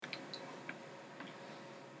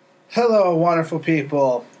Hello, wonderful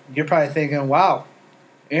people. You're probably thinking, wow,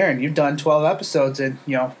 Aaron, you've done 12 episodes and,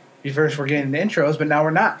 you first were getting the intros, but now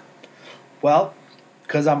we're not. Well,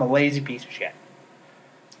 because I'm a lazy piece of shit.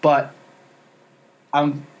 But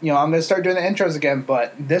I'm going to start doing the intros again,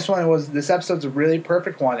 but this episode's a really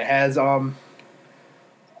perfect one. It has a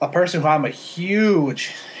person who I'm a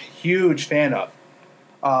huge, huge fan of.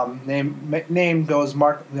 Name goes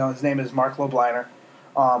Mark, his name is Marc Lobliner.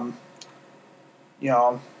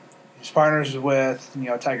 He's partners with,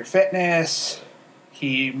 Tiger Fitness.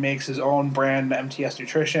 He makes his own brand, MTS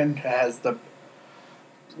Nutrition. It has the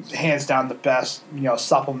hands down the best,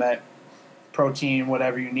 supplement, protein,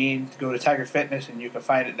 whatever you need. Go to Tiger Fitness and you can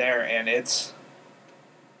find it there. And it's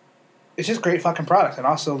just great fucking product. And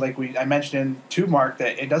also, I mentioned to Mark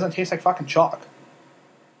that it doesn't taste like fucking chalk.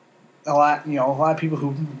 A lot of people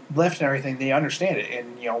who lift and everything, they understand it.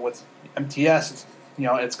 And with MTS,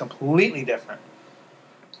 it's completely different.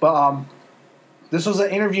 But this was an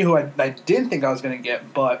interview who I didn't think I was going to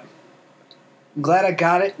get, but I'm glad I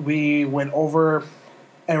got it. We went over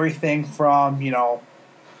everything from,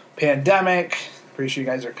 pandemic. Pretty sure you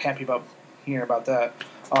guys are happy about hearing about that.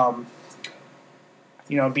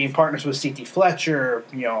 Being partners with C.T. Fletcher,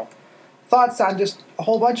 thoughts on just a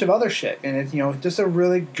whole bunch of other shit. And it's, just a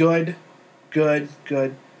really good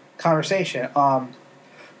conversation.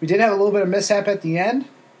 We did have a little bit of mishap at the end,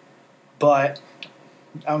 but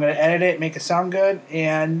I'm going to edit it, make it sound good,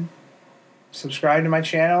 and subscribe to my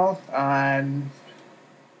channel on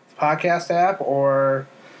the podcast app or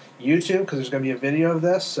YouTube because there's going to be a video of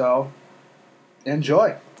this, so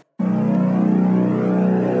enjoy. You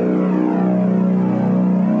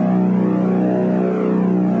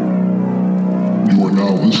are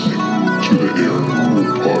now listening to the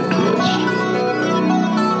Aaron Podcast.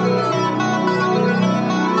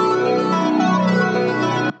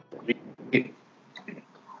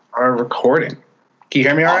 Are recording. Can you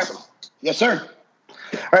hear me all right? Awesome. Yes, sir.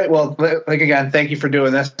 All right, well, again, thank you for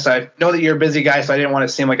doing this. I know that you're a busy guy, so I didn't want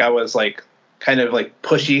to seem like I was, kind of,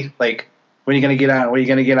 pushy. When are you going to get on? When are you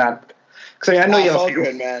going to get on? Because I know It's all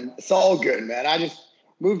good, man. It's all good, man. I just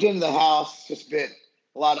moved into the house, just a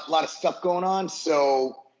lot of stuff going on,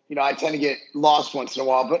 so, I tend to get lost once in a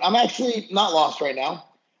while, but I'm actually not lost right now.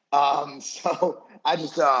 So I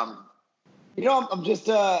just, I'm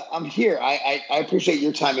here. I appreciate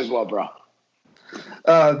your time as well, bro.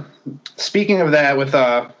 Speaking of that,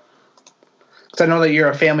 because I know that you're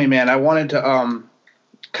a family man, I wanted to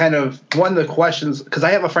kind of one of the questions, because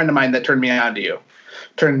I have a friend of mine that turned me on to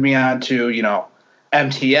you,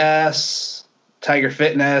 MTS, Tiger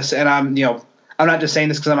Fitness, and I'm not just saying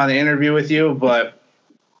this because I'm on the interview with you, but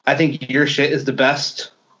I think your shit is the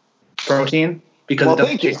best protein because it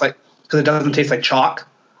doesn't taste like chalk,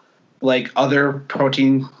 like other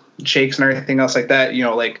protein shakes and everything else like that.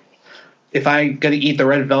 If I'm going to eat the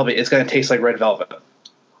red velvet, it's going to taste like red velvet.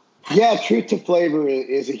 Yeah, truth to flavor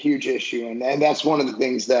is a huge issue. And that's one of the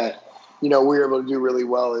things that, we're able to do really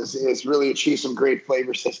well is really achieve some great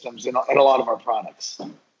flavor systems in a lot of our products.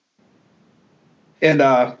 And,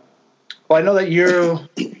 I know that you're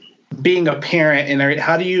being a parent, and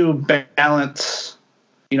how do you balance,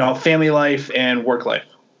 family life and work life?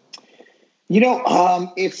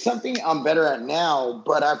 It's something I'm better at now,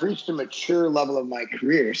 but I've reached a mature level of my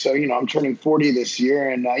career. So, I'm turning 40 this year,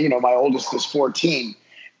 and, my oldest is 14.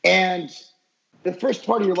 And the first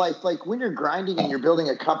part of your life, when you're grinding and you're building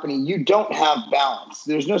a company, you don't have balance.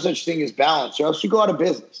 There's no such thing as balance, or else you go out of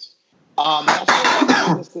business. That's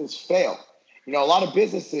why businesses fail. A lot of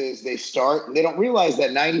businesses, they start, and they don't realize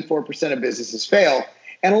that 94% of businesses fail.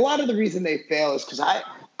 And a lot of the reason they fail is because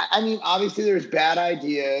obviously there's bad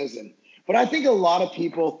ideas, but I think a lot of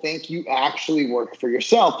people think you actually work for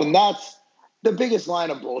yourself. And that's the biggest line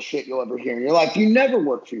of bullshit you'll ever hear in your life. You never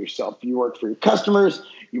work for yourself. You work for your customers.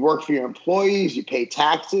 You work for your employees. You pay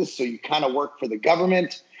taxes. So you kind of work for the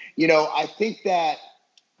government. I think that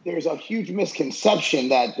there's a huge misconception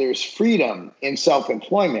that there's freedom in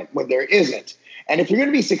self-employment when there isn't. And if you're going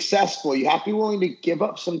to be successful, you have to be willing to give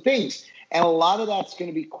up some things. And a lot of that's going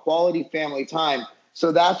to be quality family time.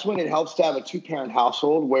 So that's when it helps to have a two-parent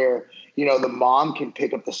household where, the mom can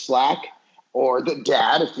pick up the slack, or the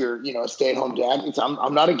dad, if you're, a stay-at-home dad.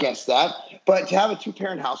 I'm not against that. But to have a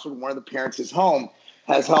two-parent household, one of the parents is home,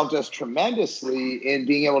 has helped us tremendously in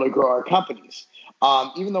being able to grow our companies.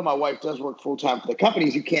 Even though my wife does work full-time for the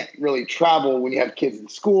companies, you can't really travel when you have kids in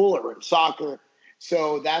school or in soccer.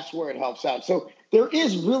 So that's where it helps out. So there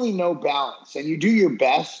is really no balance, and you do your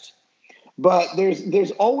best, but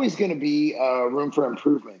there's always going to be room for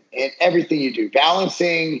improvement in everything you do.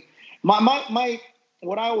 Balancing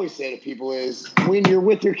what I always say to people is, when you're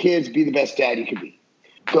with your kids, be the best dad you can be.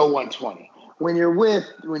 go 120. When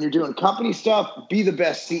you're doing company stuff, be the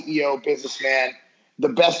best CEO, businessman, the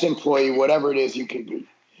best employee, whatever it is you can be.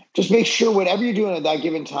 Just make sure whatever you're doing at that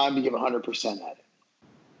given time, you give 100% at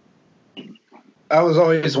it. I was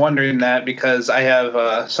always wondering that because I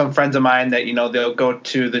have some friends of mine that, they'll go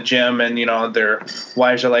to the gym and, their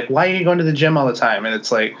wives are like, why are you going to the gym all the time? And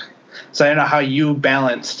it's like, so I don't know how you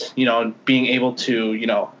balanced, being able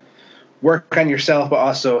to, work on yourself, but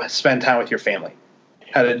also spend time with your family.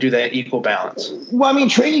 How to do that equal balance. Well, I mean,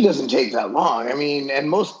 training doesn't take that long. I mean, and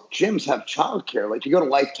most gyms have childcare. Like you go to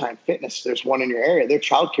Lifetime Fitness, there's one in your area. Their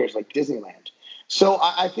childcare is like Disneyland. So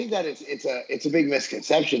I think that it's a big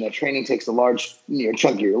misconception that training takes a large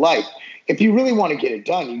chunk of your life. If you really want to get it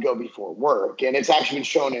done, you go before work. And it's actually been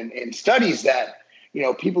shown in studies that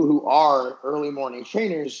people who are early morning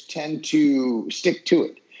trainers tend to stick to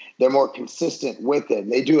it. They're more consistent with it.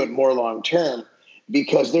 They do it more long term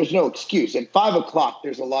because there's no excuse. At 5 o'clock,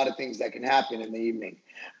 there's a lot of things that can happen in the evening.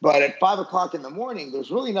 But at 5 o'clock in the morning,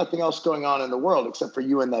 there's really nothing else going on in the world except for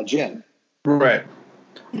you in that gym. Right.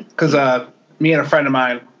 Because me and a friend of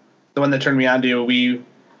mine, the one that turned me on to you, we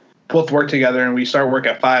both work together and we start work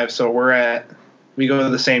at 5. So we go to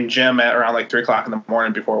the same gym at around like 3 o'clock in the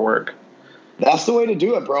morning before work. That's the way to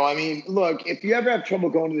do it, bro. I mean, look, if you ever have trouble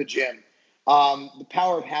going to the gym, The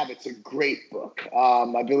Power of Habit's a great book.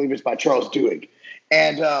 I believe it's by Charles Duhigg.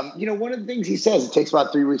 And, one of the things he says, it takes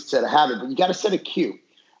about 3 weeks to set a habit, but you got to set a cue.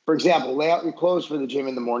 For example, lay out your clothes for the gym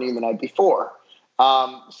in the morning and the night before.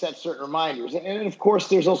 Set certain reminders. And of course,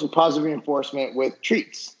 there's also positive reinforcement with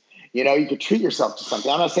treats. You could treat yourself to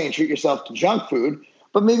something. I'm not saying treat yourself to junk food,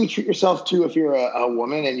 but maybe treat yourself to, if you're a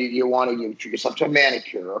woman and you want to treat yourself to a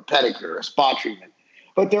manicure or a pedicure or a spa treatment.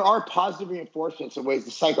 But there are positive reinforcements and ways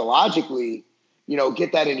to psychologically,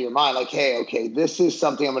 get that into your mind. Like, hey, okay, this is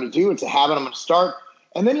something I'm going to do. It's a habit I'm going to start.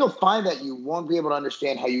 And then you'll find that you won't be able to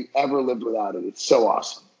understand how you ever lived without it. It's so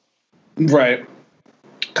awesome. Right.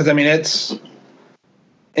 Because, I mean,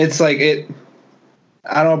 it's like I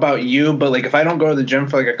don't know about you, but like if I don't go to the gym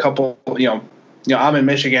for like a couple, I'm in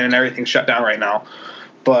Michigan and everything's shut down right now,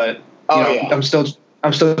 but I'm still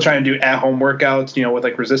trying to do at home workouts, with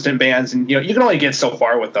like resistant bands, and you can only get so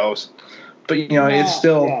far with those, but it's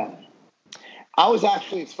still. Yeah.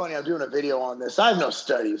 It's funny. I'm doing a video on this. I have no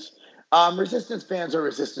studies. Resistance bands are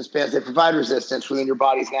resistance bands. They provide resistance within your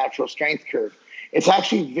body's natural strength curve. It's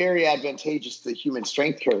actually very advantageous to the human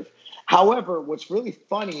strength curve. However, what's really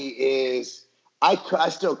funny is I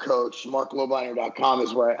still coach. MarcLobliner.com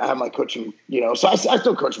is where I have my coaching, so I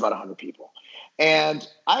still coach about 100 people. And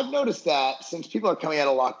I've noticed that since people are coming out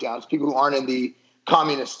of lockdowns, people who aren't in the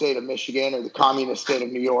communist state of Michigan or the communist state of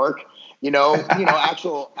New York,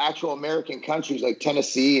 actual American countries like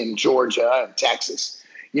Tennessee and Georgia and Texas,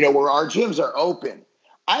 where our gyms are open.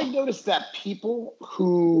 I've noticed that people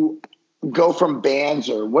who go from bands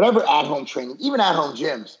or whatever at-home training, even at-home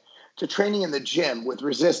gyms, to training in the gym with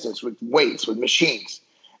resistance, with weights, with machines,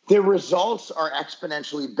 their results are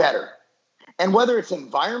exponentially better. And whether it's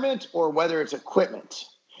environment or whether it's equipment,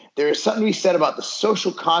 there is something to be said about the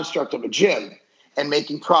social construct of a gym and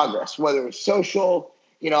making progress, whether it's social.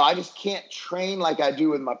 I just can't train like I do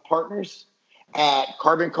with my partners at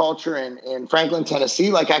Carbon Culture in Franklin,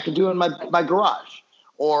 Tennessee, like I can do in my garage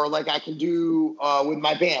or like I can do with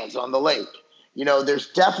my bands on the lake. There's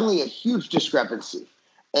definitely a huge discrepancy.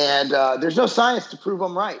 And there's no science to prove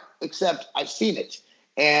I'm right, except I've seen it.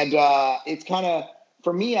 And it's kind of,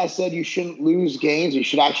 for me, I said you shouldn't lose gains. You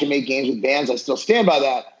should actually make gains with bands. I still stand by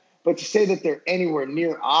that. But to say that they're anywhere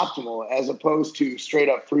near optimal as opposed to straight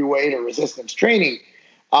up free weight or resistance training,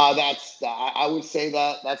 I would say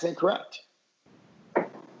that that's incorrect.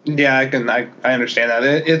 Yeah, I understand that.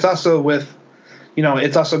 It's also with,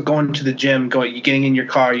 it's also going to the gym, getting in your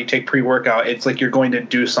car, you take pre-workout. It's like you're going to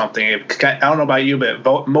do something. I don't know about you, but it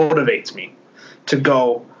motivates me to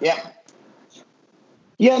go. Yeah.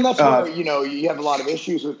 Yeah, and that's where, you have a lot of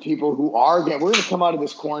issues with people who are we're going to come out of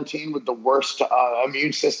this quarantine with the worst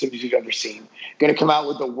immune systems you've ever seen. Going to come out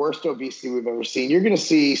with the worst obesity we've ever seen. You're going to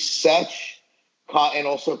see and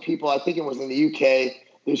also people, I think it was in the UK,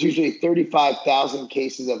 there's usually 35,000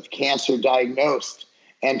 cases of cancer diagnosed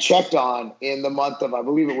and checked on in the month of, I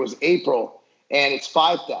believe it was April, and it's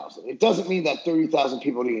 5,000. It doesn't mean that 30,000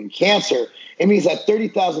 people getting cancer. It means that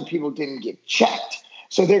 30,000 people didn't get checked.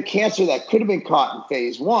 So their cancer that could have been caught in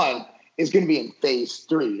phase 1 is going to be in phase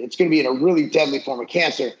 3. It's going to be in a really deadly form of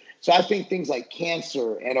cancer. So I think things like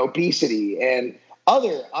cancer and obesity and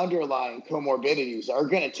other underlying comorbidities are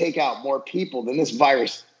going to take out more people than this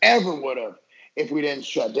virus ever would have if we didn't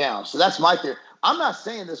shut down. So that's my theory. I'm not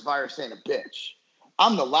saying this virus ain't a bitch.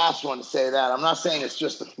 I'm the last one to say that. I'm not saying it's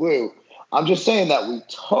just the flu. I'm just saying that we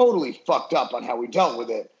totally fucked up on how we dealt with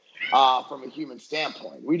it from a human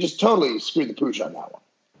standpoint. We just totally screwed the pooch on that one.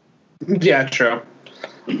 Yeah, true.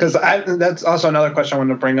 Because that's also another question I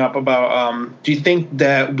wanted to bring up about, do you think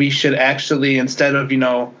that we should actually, instead of,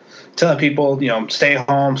 telling people, stay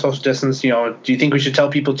home, social distance, do you think we should tell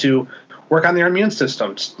people to work on their immune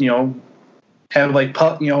systems, have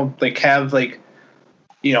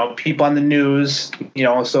people on the news,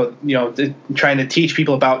 so, trying to teach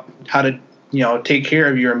people about how to, take care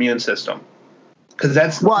of your immune system. Because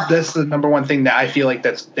that's the number one thing that I feel like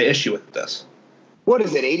that's the issue with this. What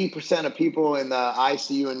is it? 80% of people in the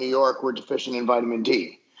ICU in New York were deficient in vitamin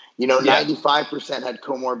D. 95% had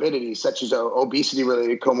comorbidities, such as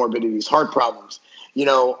obesity-related comorbidities, heart problems,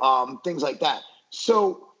 things like that.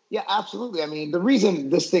 So, yeah, absolutely. I mean, the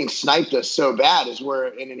reason this thing sniped us so bad is we're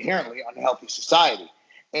an inherently unhealthy society.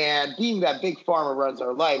 And being that big pharma runs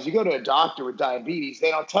our lives, you go to a doctor with diabetes,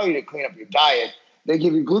 they don't tell you to clean up your diet. They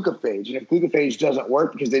give you glucophage. And if glucophage doesn't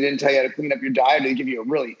work because they didn't tell you how to clean up your diet, they give you a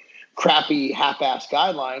really crappy half-ass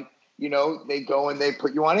guideline, they go and they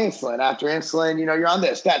put you on insulin. After insulin, you're on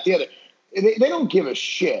this, that, the other. They don't give a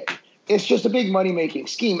shit. It's just a big money-making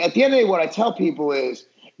scheme. At the end of the day, what I tell people is,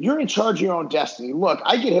 you're in charge of your own destiny. Look,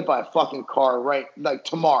 I get hit by a fucking car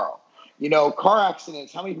tomorrow. Car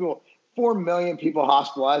accidents, how many people, 4 million people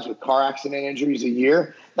hospitalized with car accident injuries a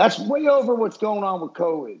year. That's way over what's going on with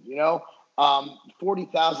COVID,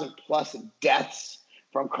 40,000 plus deaths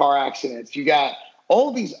from car accidents. You got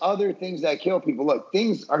all these other things that kill people. Look,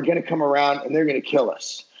 things are going to come around and they're going to kill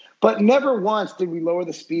us. But never once did we lower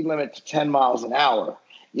the speed limit to 10 miles an hour.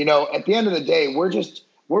 At the end of the day, we're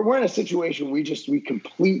in a situation we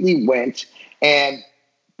completely went, and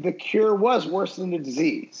the cure was worse than the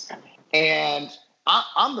disease. And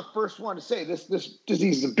I'm the first one to say this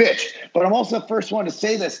disease is a bitch, but I'm also the first one to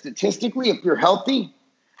say that statistically, if you're healthy,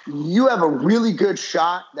 you have a really good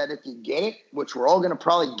shot that if you get it, which we're all going to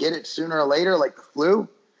probably get it sooner or later, like the flu,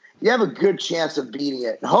 you have a good chance of beating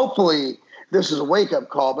it. And hopefully this is a wake-up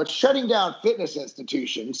call, but shutting down fitness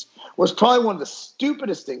institutions was probably one of the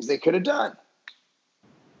stupidest things they could have done.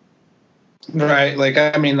 Right.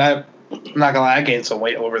 I'm not going to lie, I gained some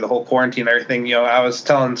weight over the whole quarantine and everything. I was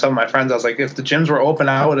telling some of my friends, I was like, if the gyms were open,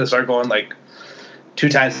 I would have started going 2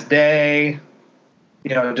 times a day,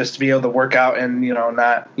 just to be able to work out and,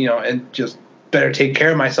 not, and just better take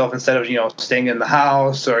care of myself instead of, staying in the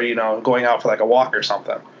house or, going out for a walk or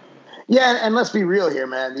something. Yeah. And let's be real here,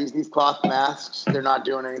 man. These cloth masks, they're not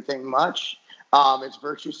doing anything much. It's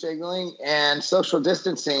virtue signaling, and social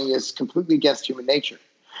distancing is completely against human nature.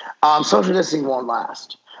 Social distancing won't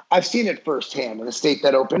last. I've seen it firsthand in the state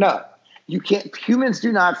that opened up. Humans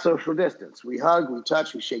do not social distance. We hug, we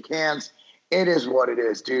touch, we shake hands. It is what it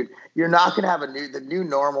is, dude. You're not going to have the new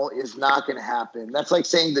normal is not going to happen. That's like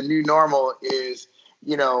saying the new normal is,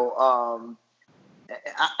 I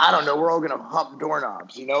don't know, we're all going to hump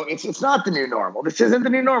doorknobs. It's not the new normal. This isn't the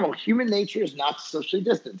new normal. Human nature is not to socially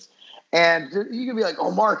distance. And you can be like,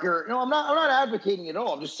 oh, Mark, I'm not advocating at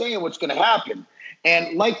all. I'm just saying what's going to happen.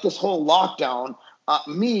 And like this whole lockdown,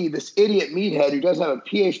 this idiot meathead who doesn't have a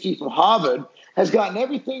PhD from Harvard has gotten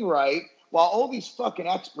everything right, while all these fucking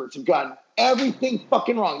experts have gotten everything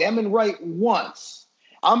fucking wrong. They haven't been right once.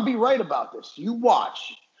 I'm going to be right about this. You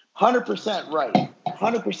watch. 100% right.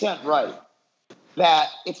 100% right. That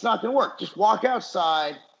it's not going to work. Just walk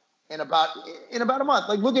outside in about a month.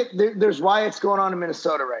 Look at there's riots going on in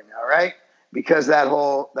Minnesota right now, right? Because that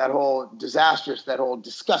whole disastrous, that whole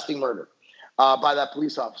disgusting murder by that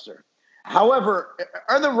police officer. However,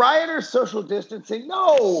 are the rioters social distancing?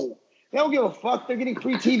 No, they don't give a fuck. They're getting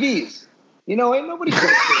free TVs. Ain't nobody gonna say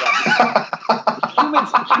that.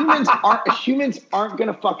 Humans aren't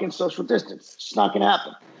gonna fucking social distance. It's not gonna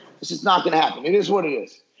happen. This is not gonna happen. It is what it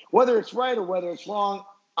is. Whether it's right or whether it's wrong,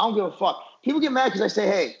 I don't give a fuck. People get mad because I say,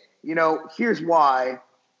 hey, here's why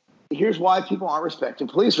people aren't respecting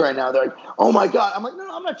police right now. They're like, oh my God. I'm like,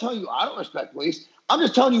 no, I'm not telling you I don't respect police. I'm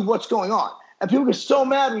just telling you what's going on. And people get so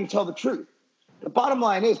mad when you tell the truth. The bottom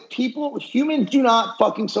line is humans do not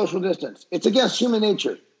fucking social distance. It's against human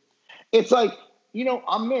nature. It's like,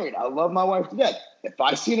 I'm married. I love my wife to death. If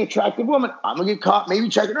I see an attractive woman, I'm going to get caught maybe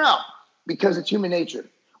checking her out because it's human nature.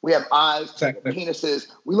 We have eyes, exactly. Penises.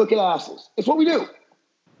 We look at asses. It's what we do.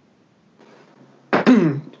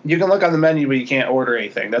 You can look on the menu, but you can't order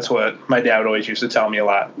anything. That's what my dad always used to tell me a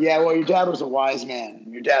lot. Yeah, well, your dad was a wise man.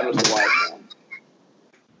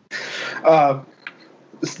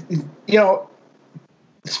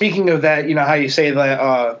 Speaking of that, how you say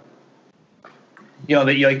that,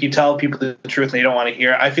 that you tell people the truth and they don't want to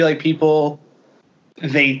hear. I feel like people,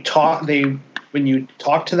 when you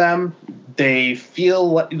talk to them, they feel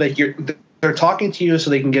like they're talking to you so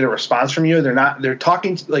they can get a response from you. They're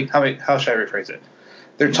talking to, like, how should I rephrase it?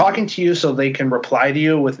 They're talking to you so they can reply to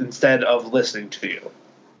you instead of listening to you.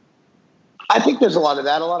 I think there's a lot of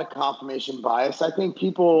that, a lot of confirmation bias. I think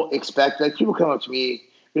people expect, like, people come up to me.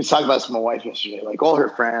 We was talking about this with my wife yesterday, like all her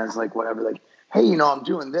friends, like whatever, like, hey, I'm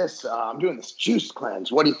doing this juice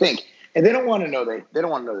cleanse. What do you think? And they don't want to know they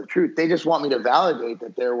don't want to know the truth. They just want me to validate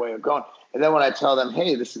that their way of going. And then when I tell them,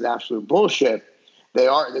 hey, this is absolute bullshit, they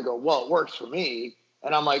go, well, it works for me.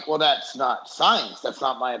 And I'm like, well, that's not science. That's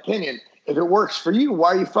not my opinion. If it works for you, why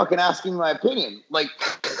are you fucking asking my opinion? Like,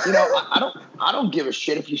 I don't give a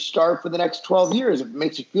shit if you starve for the next 12 years. If it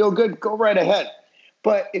makes you feel good, go right ahead.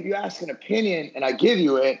 But if you ask an opinion and I give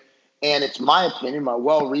you it, and it's my opinion, my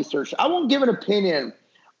well-researched, I won't give an opinion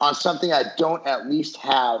on something I don't at least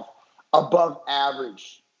have above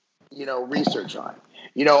average, research on.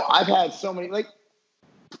 I've had so many, like,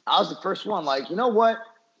 I was the first one, like, you know what?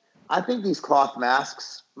 I think these cloth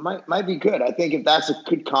masks might be good. I think if that's a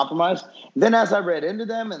good compromise, then as I read into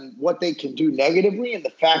them and what they can do negatively, and the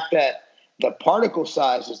fact that the particle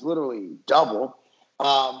size is literally double,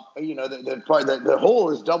 the hole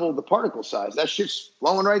is double the particle size. That shit's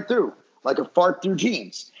flowing right through like a fart through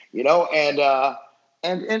jeans, and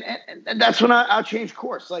that's when I'll change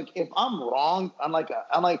course. Like, if I'm wrong, I'm like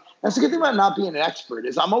that's the good thing about not being an expert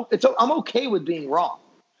is I'm okay with being wrong.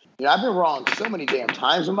 I've been wrong so many damn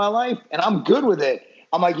times in my life, and I'm good with it.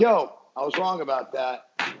 I'm like, yo, I was wrong about that.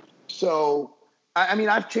 So, I mean,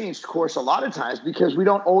 I've changed course a lot of times because we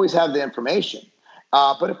don't always have the information.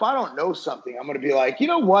 But if I don't know something, I'm going to be like, you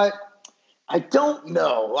know what? I don't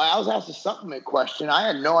know. I was asked a supplement question. I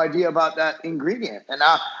had no idea about that ingredient. And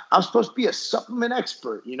I'm supposed to be a supplement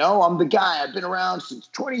expert. I'm the guy. I've been around since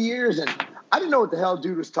 20 years, and I didn't know what the hell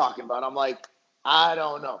dude was talking about. I'm like, I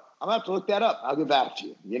don't know. I'm going to have to look that up. I'll get back to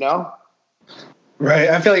you, Right.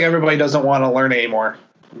 I feel like everybody doesn't want to learn anymore.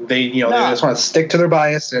 They just want to stick to their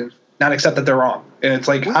bias and not accept that they're wrong. And it's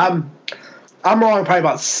like, I'm wrong probably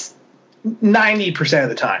about 90% of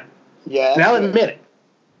the time. Yeah. And I'll admit it.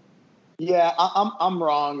 Yeah, I'm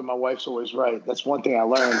wrong, and my wife's always right. That's one thing I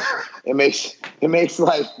learned. It makes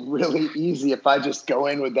life really easy if I just go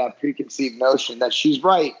in with that preconceived notion that she's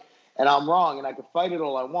right and I'm wrong, and I can fight it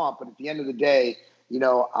all I want. But at the end of the day,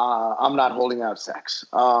 I'm not holding out sex.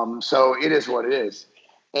 So it is what it is.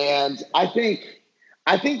 And I think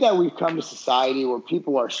that we've come to society where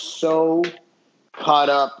people are so caught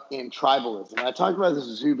up in tribalism. I talked about this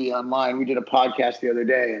with Zuby online. We did a podcast the other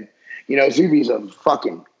day, and Zuby's a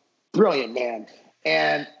fucking brilliant man.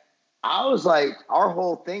 And I was like, our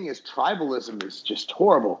whole thing is tribalism is just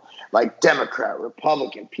horrible. Like Democrat,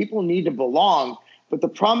 Republican, people need to belong. But the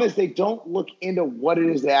problem is they don't look into what it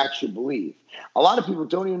is they actually believe. A lot of people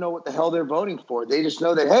don't even know what the hell they're voting for. They just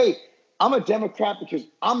know that, hey, I'm a Democrat because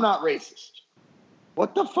I'm not racist.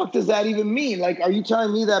 What the fuck does that even mean? Like, are you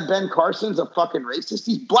telling me that Ben Carson's a fucking racist?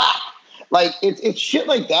 He's black. Like, it's shit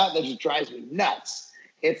like that just drives me nuts.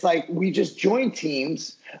 It's like we just join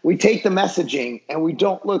teams, we take the messaging, and we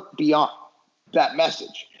don't look beyond that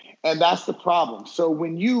message. And that's the problem. So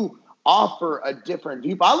when you offer a different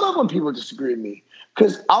view, I love when people disagree with me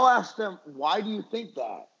because I'll ask them, why do you think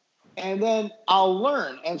that? And then I'll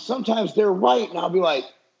learn. And sometimes they're right, and I'll be like,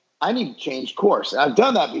 I need to change course. And I've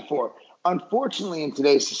done that before. Unfortunately, in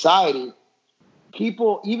today's society,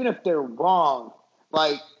 people, even if they're wrong,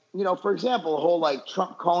 like, for example, the whole like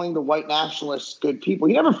Trump calling the white nationalists good people.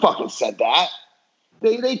 He never fucking said that.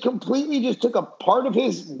 They completely just took a part of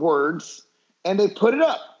his words and they put it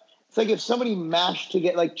up. It's like if somebody mashed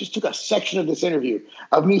together, like just took a section of this interview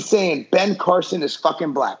of me saying Ben Carson is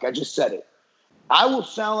fucking black. I just said it. I will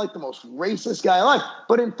sound like the most racist guy alive.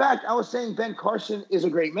 But in fact, I was saying Ben Carson is a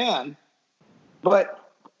great man. But,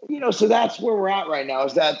 so that's where we're at right now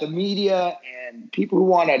is that the media and people who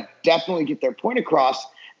want to definitely get their point across,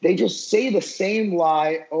 they just say the same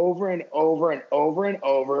lie over and over and over and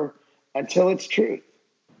over until it's truth.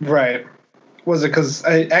 Right. Was it because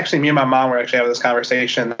me and my mom were actually having this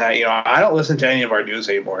conversation that, I don't listen to any of our news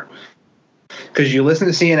anymore. Because you listen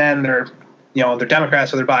to CNN, they're Democrats,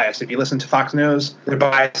 so they're biased. If you listen to Fox News, they're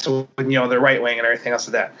biased, so, they're right wing and everything else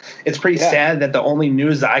like that. It's pretty sad that the only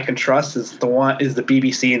news that I can trust is the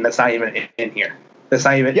BBC, and that's not even in here. That's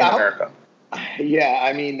not even in America. Yeah,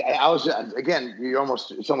 I mean, I was again. It's almost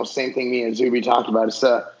the same thing me and Zuby talked about. It's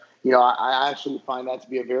I actually find that to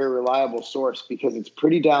be a very reliable source because it's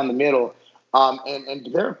pretty down the middle, and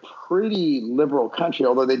they're a pretty liberal country.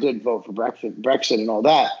 Although they did vote for Brexit and all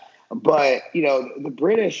that, but the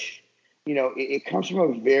British, it comes from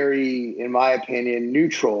a very, in my opinion,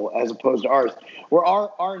 neutral as opposed to ours. Where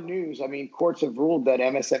our news, I mean, courts have ruled that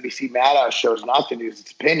MSNBC Madhouse show is not the news,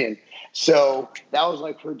 it's opinion. So that was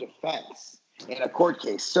like her defense in a court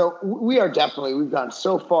case. So we've gone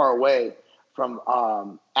so far away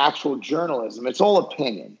from actual journalism. It's all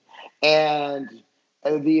opinion. And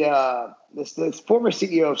this former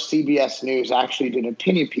CEO of CBS News actually did an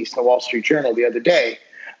opinion piece in the Wall Street Journal the other day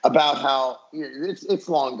about how it's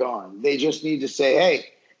long gone. They just need to say, hey,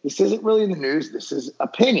 this isn't really the news. This is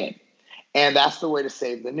opinion. And that's the way to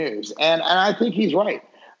save the news. And I think he's right.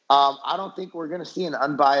 I don't think we're going to see an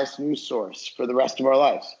unbiased news source for the rest of our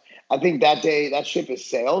lives. I think that ship has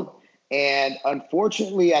sailed. And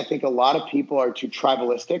unfortunately, I think a lot of people are too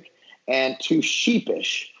tribalistic and too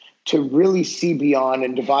sheepish to really see beyond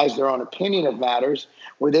and devise their own opinion of matters,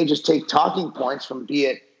 where they just take talking points from, be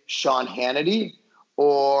it Sean Hannity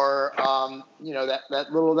or that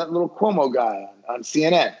little Cuomo guy on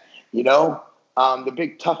CNN, the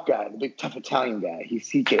big tough guy, the big tough Italian guy. He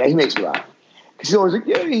makes me laugh because he's always like,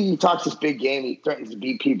 he talks this big game. He threatens to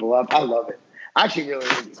beat people up. I love it. I actually really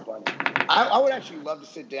think he's funny. I would actually love to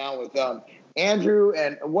sit down with Andrew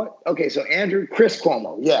and Andrew, Chris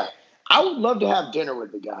Cuomo. Yeah, I would love to have dinner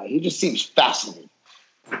with the guy. He just seems fascinating.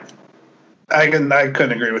 I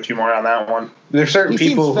couldn't agree with you more on that one. There's certain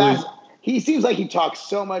people who. He seems like he talks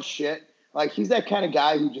so much shit. Like, he's that kind of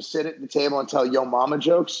guy who just sit at the table and tell yo mama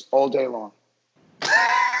jokes all day long.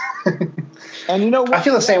 And you know what? I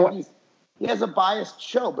feel the same way. He has a biased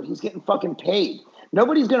show, but he's getting fucking paid.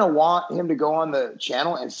 Nobody's going to want him to go on the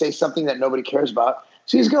channel and say something that nobody cares about.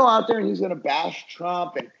 So he's going to go out there and he's going to bash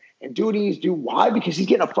Trump and do what he needs to do. Why? Because he's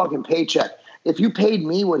getting a fucking paycheck. If you paid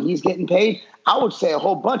me what he's getting paid, I would say a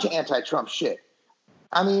whole bunch of anti-Trump shit.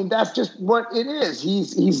 I mean, that's just what it is.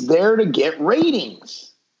 He's there to get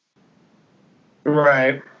ratings.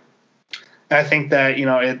 Right. I think that,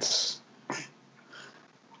 it's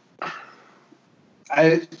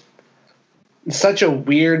such a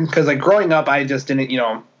weird, because like growing up, I just didn't,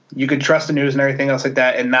 you could trust the news and everything else like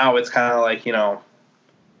that. And now it's kind of like,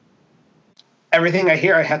 everything I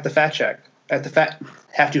hear, I have to fact check. I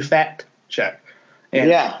have to fact check.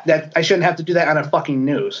 And that I shouldn't have to do that on a fucking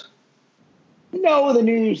news. No, the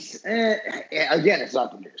news, again, it's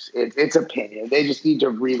not the news. It's opinion. They just need to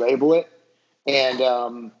relabel it.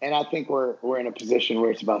 And I think we're in a position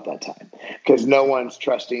where it's about that time. Because no one's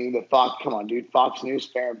trusting the Fox. Come on, dude. Fox News,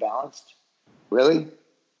 fair and balanced? Really?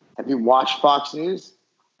 Have you watched Fox News?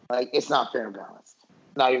 Like, it's not fair and balanced.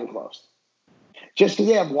 Not even close. Just because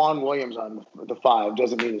they have Juan Williams on the 5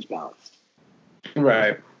 doesn't mean it's balanced.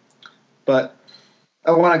 Right. But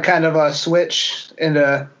I want to kind of switch into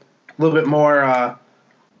a little bit more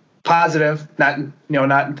positive, not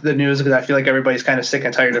the news, because I feel like everybody's kind of sick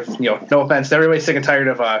and tired of, no offense, everybody's sick and tired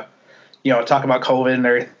of talking about COVID and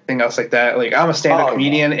everything else like that. Like, I'm a stand-up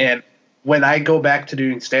comedian, and when I go back to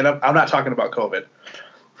doing stand-up, I'm not talking about COVID,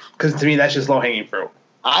 because to me that's just low-hanging fruit.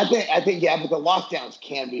 I think but the lockdowns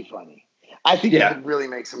can be funny. I think you could really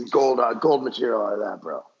make some gold material out of that,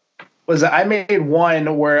 bro. I made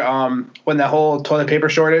one where when the whole toilet paper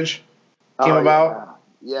shortage came about,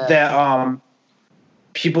 that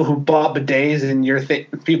people who bought bidets and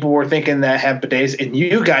people were thinking that had bidets, and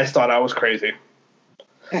you guys thought I was crazy.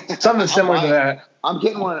 Something similar to that. I'm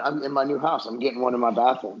getting one. I'm in my new house. I'm getting one in my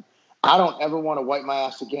bathroom. I don't ever want to wipe my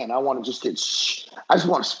ass again. I want to just I just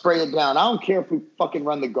want to spray it down. I don't care if we fucking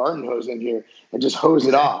run the garden hose in here and just hose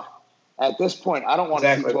it off. At this point, I don't want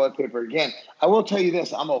to see toilet paper again. I will tell you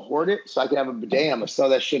this. I'm going to hoard it so I can have a bidet. I'm going to sell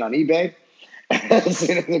that shit on eBay as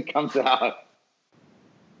soon as it comes out.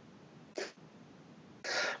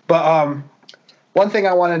 But one thing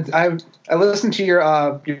I listened to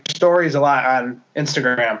your stories a lot on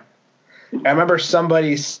Instagram. I remember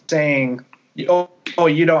somebody saying, oh,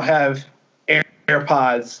 you don't have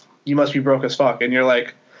AirPods. You must be broke as fuck. And you're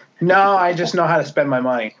like, no, I just know how to spend my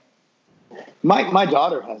money. My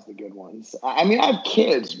daughter has the good ones. I mean, I have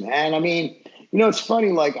kids, man. I mean, it's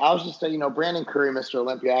funny. Like, I was just, Brandon Curry, Mr.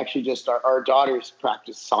 Olympia, actually just our daughters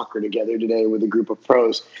practiced soccer together today with a group of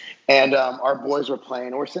pros. And our boys were playing.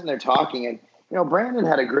 And we're sitting there talking. And, Brandon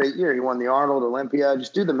had a great year. He won the Arnold Olympia.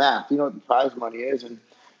 Just do the math. You know what the prize money is. And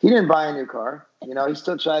he didn't buy a new car. He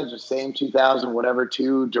still drives the same 2000, whatever,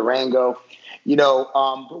 Durango.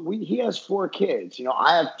 But he has 4 kids.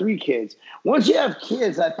 I have 3 kids. Once you have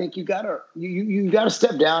kids, I think you gotta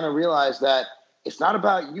step down and realize that it's not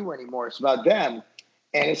about you anymore. It's about them,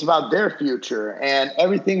 and it's about their future. And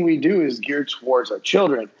everything we do is geared towards our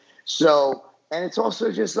children. So, and it's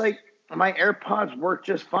also just like my AirPods work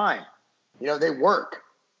just fine. They work.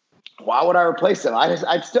 why would I replace them?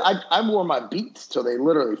 I wore my Beats till they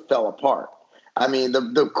literally fell apart. I mean,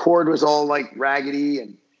 the cord was all like raggedy,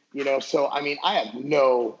 and so I mean, I have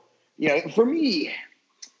no, for me,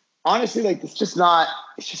 honestly, like it's just not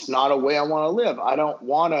a way I want to live. I don't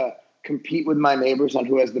want to compete with my neighbors on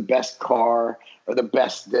who has the best car or the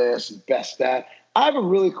best this, best that. I have a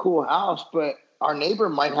really cool house, but our neighbor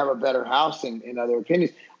might have a better house in other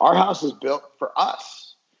opinions. Our house is built for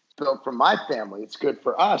us. It's built for my family. It's good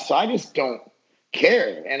for us. So I just don't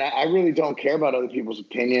care. And I really don't care about other people's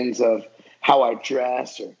opinions of how I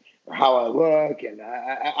dress or how I look. And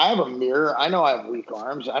I have a mirror. I know I have weak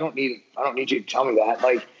arms. I don't need you to tell me that.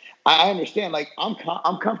 Like, I understand. Like, I'm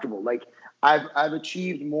comfortable. Like, I've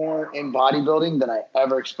achieved more in bodybuilding than I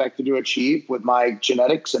ever expected to achieve with my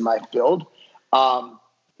genetics and my build.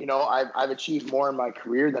 I've achieved more in my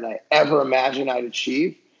career than I ever imagined I'd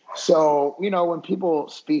achieve. So, when people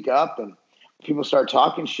speak up and people start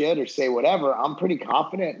talking shit or say whatever, I'm pretty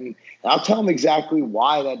confident, and I'll tell them exactly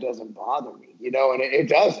why that doesn't bother me, and it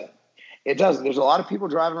doesn't. It doesn't. There's a lot of people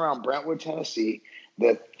driving around Brentwood, Tennessee,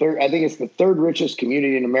 I think it's the third richest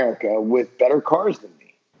community in America, with better cars than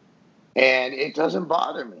me. And it doesn't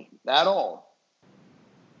bother me at all.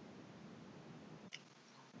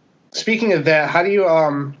 Speaking of that, how do you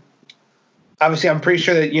obviously I'm pretty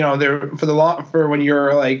sure that there for when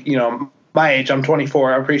you're like my age, I'm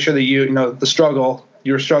 24, I'm pretty sure that you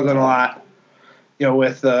were struggling a lot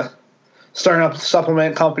with starting up a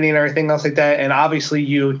supplement company and everything else like that, and obviously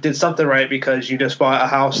you did something right because you just bought a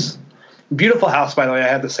house, beautiful house, by the way, I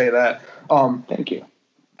had to say that. Thank you.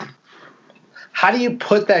 How do you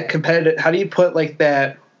put that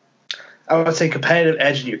that I would say competitive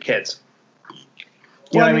edge in your kids?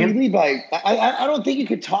 You know what I mean? I don't think you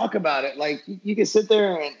could talk about it. Like, you can sit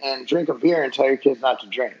there and drink a beer and tell your kids not to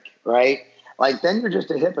drink, right? Like, then you're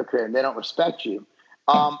just a hypocrite and they don't respect you.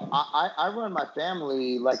 I run my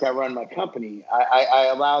family like I run my company. I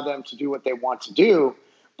allow them to do what they want to do,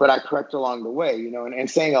 but I correct along the way, and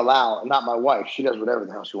saying allow, not my wife. She does whatever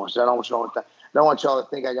the hell she wants to. I don't want y'all to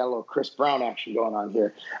think I got a little Chris Brown action going on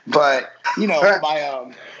here. But,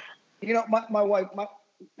 my wife,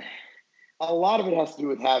 a lot of it has to do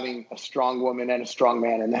with having a strong woman and a strong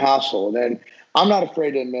man in the household. And I'm not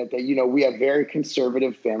afraid to admit that, we have very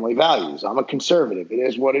conservative family values. I'm a conservative. It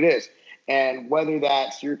is what it is. And whether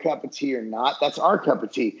that's your cup of tea or not, that's our cup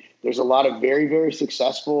of tea. There's a lot of very, very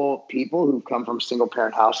successful people who've come from single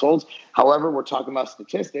parent households. However, we're talking about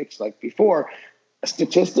statistics like before.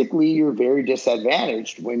 Statistically, you're very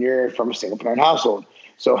disadvantaged when you're from a single parent household.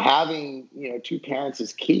 So having, two parents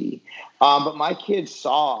is key. But my kids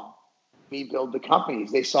saw me build the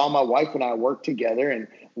companies. They saw my wife and I work together, and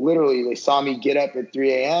literally they saw me get up at 3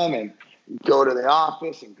 a.m. and go to the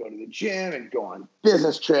office and go to the gym and go on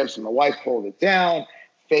business trips. And my wife pulled it down,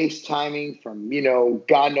 FaceTiming from,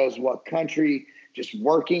 God knows what country, just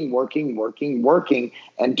working,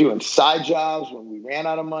 and doing side jobs when we ran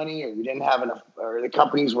out of money or we didn't have enough, or the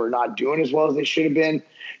companies were not doing as well as they should have been.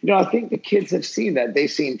 I think the kids have seen that. They've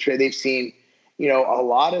seen, a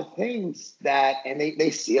lot of things that, and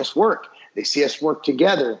they see us work. They see us work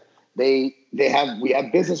together. We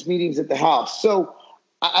have business meetings at the house. So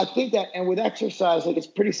I think that, and with exercise, like, it's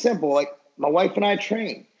pretty simple. Like, my wife and I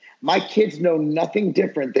train. My kids know nothing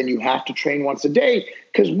different than you have to train once a day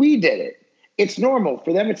because we did it. It's normal.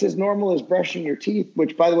 For them, it's as normal as brushing your teeth,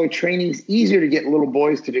 which, by the way, training is easier to get little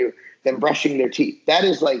boys to do than brushing their teeth. That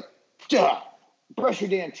is like, brush your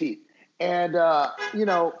damn teeth. And,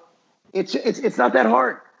 it's not that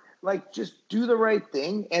hard. Like, just do the right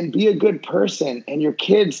thing and be a good person. And your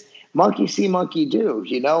kids, monkey see, monkey do,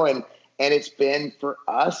 and it's been for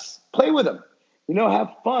us, play with them,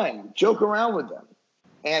 have fun, joke around with them.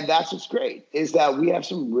 And that's what's great, is that we have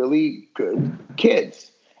some really good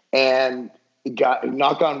kids. And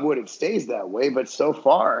knock on wood, it stays that way. But so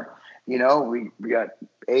far, we got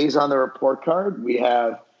A's on the report card. We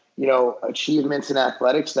have, achievements in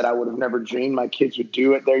athletics that I would have never dreamed my kids would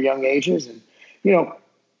do at their young ages. And,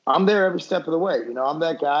 I'm there every step of the way. I'm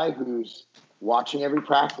that guy who's watching every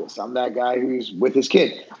practice. I'm that guy who's with his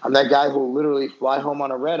kid. I'm that guy who will literally fly home on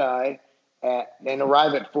a red eye and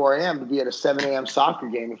arrive at 4 a.m. to be at a 7 a.m. soccer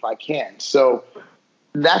game if I can. So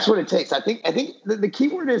that's what it takes. I think the key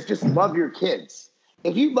word is just love your kids.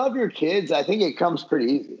 If you love your kids, I think it comes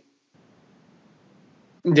pretty easy.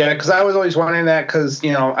 Yeah, because I was always wondering that because,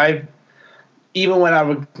 even when I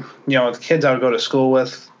would, the kids I would go to school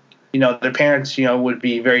with, their parents, would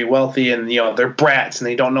be very wealthy and, they're brats and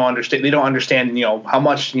they don't understand, how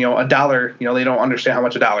much, a dollar, they don't understand how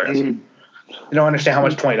much a dollar is. Mm-hmm. They don't understand how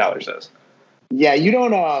much $20 is. Yeah, you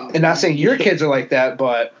don't. And not saying your kids are like that,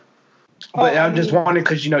 but. But I'm just wondering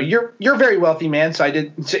because you're a very wealthy man, so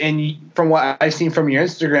from what I've seen from your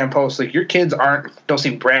Instagram posts, like your kids don't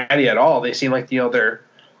seem bratty at all. They seem like they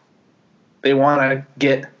want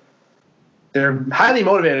to they're highly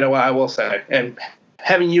motivated. What I will say, and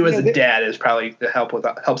having you as a dad is probably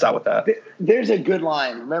helps out with that. There's a good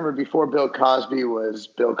line. Remember, before Bill Cosby was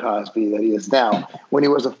Bill Cosby that he is now, when he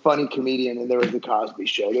was a funny comedian and there was the Cosby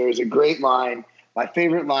Show, there was a great line, my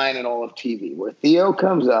favorite line in all of TV, where Theo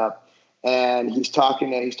comes up and he's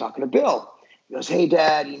talking to Bill. He goes, "Hey,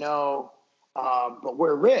 Dad, but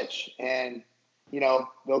we're rich." And Bill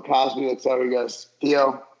Cosby looks over. He goes,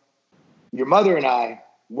 "Theo, your mother and I,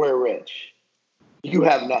 we're rich. You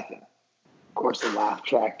have nothing." Of course, the laugh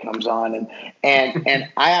track comes on, and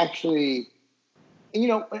I actually,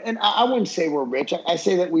 and I wouldn't say we're rich. I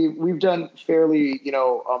say that we've done fairly,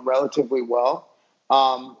 relatively well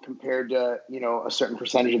compared to a certain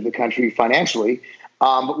percentage of the country financially.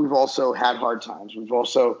 But we've also had hard times. We've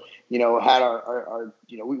also, had our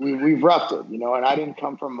we've roughed it, and I didn't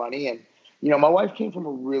come from money, and my wife came from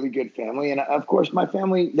a really good family, and of course, my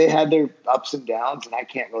family, they had their ups and downs, and I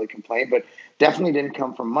can't really complain, but definitely didn't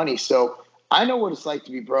come from money. So I know what it's like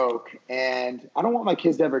to be broke, and I don't want my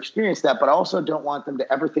kids to ever experience that, but I also don't want them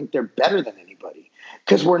to ever think they're better than anybody,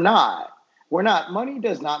 because we're not. We're not. Money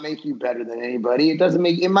does not make you better than anybody. It doesn't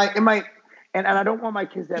make it might, and I don't want my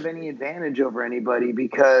kids to have any advantage over anybody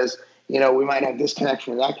because we might have this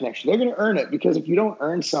connection or that connection. They're going to earn it, because if you don't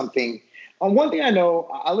earn something, one thing I know,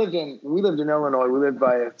 we lived in Illinois. We lived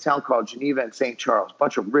by a town called Geneva and St. Charles, a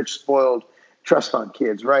bunch of rich, spoiled trust fund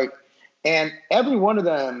kids, right? And every one of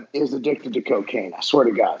them is addicted to cocaine, I swear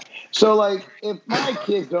to God. So, like, if my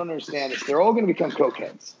kids don't understand this, they're all going to become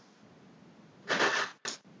cokeheads.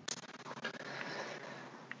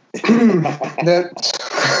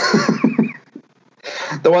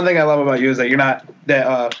 The one thing I love about you is that you're not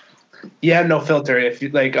you have no filter. If you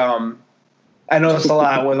like, I notice a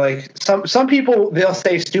lot with like some people, they'll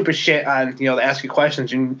say stupid shit on they ask you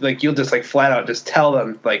questions, and like you'll just like flat out just tell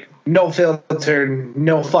them like no filter,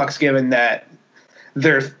 no fucks given that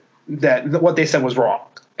what they said was wrong,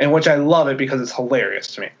 and which I love it because it's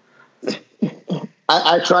hilarious to me.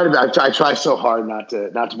 I try so hard not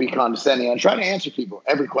to be condescending. I try to answer people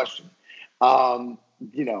every question, and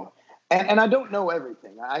I don't know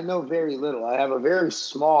everything. I know very little. I have a very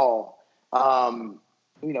small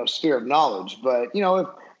sphere of knowledge. But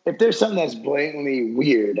if there's something that's blatantly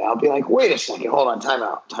weird, I'll be like, wait a second, hold on, time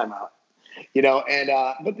out. But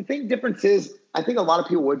the difference is, I think a lot of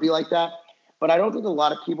people would be like that, but I don't think a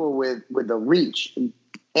lot of people with the reach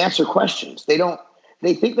answer questions.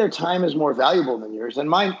 They think their time is more valuable than yours, and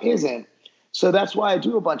mine isn't. So that's why I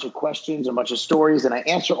do a bunch of questions, a bunch of stories, and I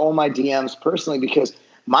answer all my DMs personally, because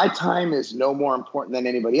my time is no more important than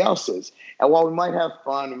anybody else's. And while we might have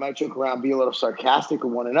fun, we might joke around, be a little sarcastic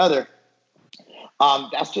with one another,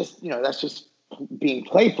 that's just being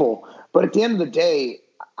playful. But at the end of the day,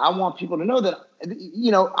 I want people to know that,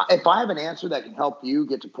 if I have an answer that can help you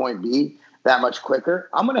get to point B that much quicker,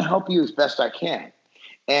 I'm going to help you as best I can.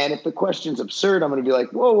 And if the question's absurd, I'm going to be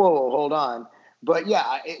like, whoa, hold on. But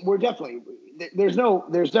yeah, there's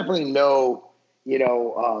definitely no,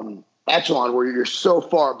 echelon where you're so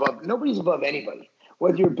far above. Nobody's above anybody.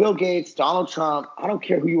 Whether you're Bill Gates, Donald Trump, I don't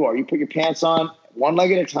care who you are. You put your pants on one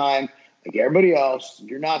leg at a time, like everybody else.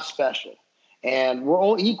 You're not special. And we're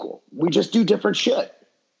all equal. We just do different shit.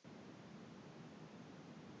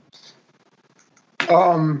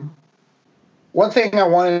 One thing I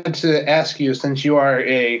wanted to ask you, since you are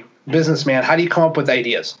a businessman, how do you come up with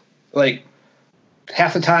ideas? Like,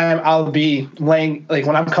 half the time I'll be laying, like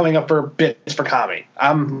when I'm coming up for bits for comedy,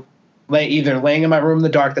 I'm either laying in my room in the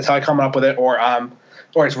dark, that's how I come up with it, or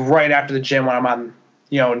it's right after the gym when I'm on,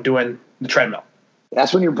 doing the treadmill.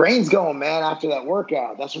 That's when your brain's going, man, after that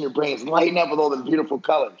workout. That's when your brain's lighting up with all the beautiful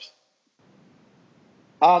colors.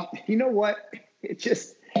 You know what?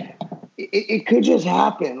 It could just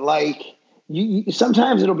happen. Like, you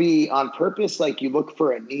sometimes it'll be on purpose, like you look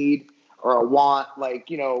for a need or a want, like,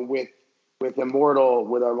 with Immortal,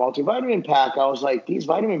 with our multivitamin pack, I was like, these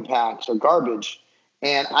vitamin packs are garbage.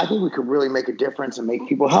 And I think we could really make a difference and make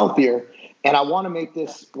people healthier. And I want to make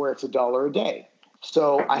this where it's $1 a day.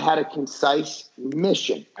 So I had a concise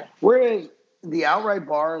mission. Whereas the outright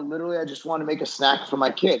bar, literally, I just want to make a snack for my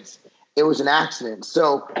kids. It was an accident.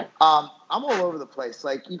 So I'm all over the place.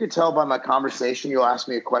 Like, you could tell by my conversation, you'll ask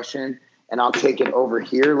me a question and I'll take it over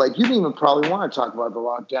here. Like, you didn't even probably want to talk about the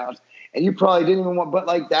lockdowns. And you probably didn't even want, but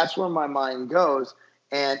like, that's where my mind goes.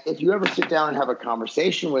 And if you ever sit down and have a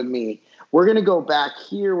conversation with me, we're going to go back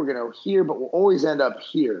here, we're going to go here, but we'll always end up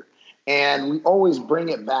here. And we always bring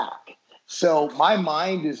it back. So my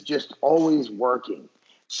mind is just always working.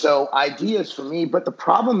 So ideas for me, but the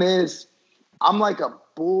problem is I'm like a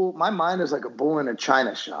bull. My mind is like a bull in a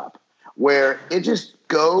china shop where it just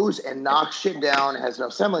goes and knocks shit down, has no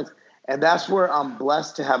semblance. And that's where I'm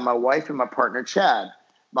blessed to have my wife and my partner, Chad.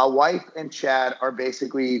 My wife and Chad are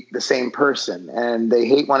basically the same person. And they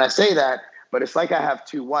hate when I say that, but it's like I have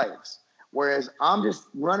two wives. Whereas I'm just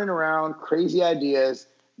running around, crazy ideas,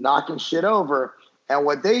 knocking shit over. And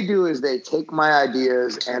what they do is they take my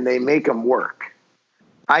ideas and they make them work.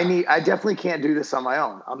 I definitely can't do this on my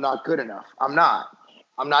own. I'm not good enough. I'm not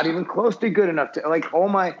even close to good enough to, like, all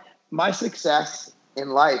my success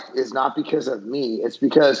in life is not because of me. It's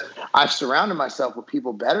because I've surrounded myself with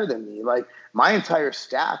people better than me. Like, my entire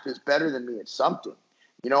staff is better than me at something.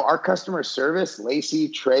 You know, our customer service, Lacey,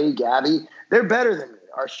 Trey, Gabby, they're better than me.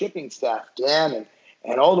 Our shipping staff, Dan,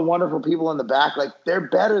 and all the wonderful people in the back, like, they're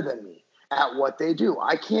better than me at what they do.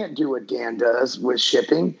 I can't do what Dan does with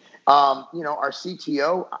shipping. You know, our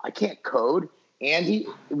CTO, I can't code. Andy,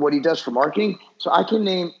 what he does for marketing. So I can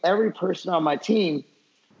name every person on my team,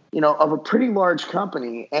 you know, of a pretty large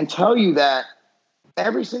company and tell you that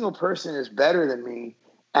every single person is better than me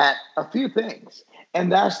at a few things. And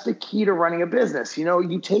that's the key to running a business. You know,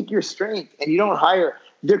 you take your strength and you don't hire.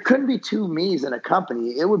 There couldn't be two me's in a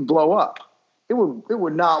company. It would blow up. It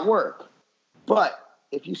would not work. But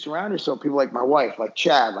if you surround yourself with people like my wife, like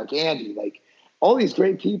Chad, like Andy, like all these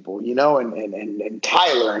great people, you know, and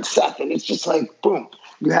Tyler and Seth, and it's just like, boom,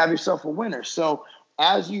 you have yourself a winner. So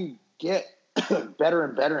as you get better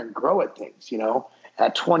and better and grow at things, you know,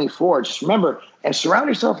 at 24, just remember and surround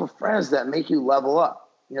yourself with friends that make you level up.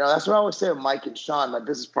 You know, that's what I always say with Mike and Sean, my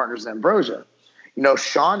business partners in Ambrosia. You know,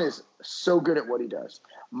 Sean is so good at what he does.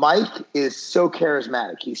 Mike is so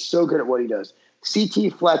charismatic. He's so good at what he does.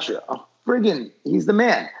 CT Fletcher, he's the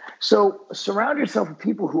man. So surround yourself with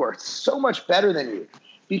people who are so much better than you,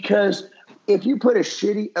 because if you put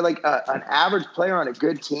an average player on a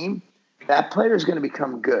good team, that player is going to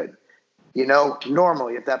become good. You know,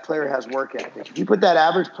 normally if that player has work ethic, if you put that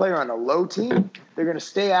average player on a low team, they're going to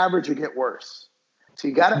stay average or get worse. So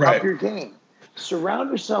you got to up your game. Surround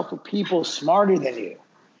yourself with people smarter than you.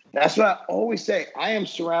 That's what I always say. I am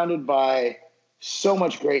surrounded by so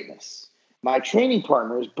much greatness. My training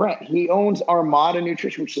partner is Brent. He owns Armada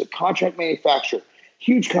Nutrition, which is a contract manufacturer,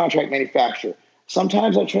 huge contract manufacturer.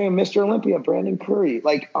 Sometimes I train Mr. Olympia, Brandon Curry.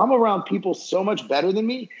 Like, I'm around people so much better than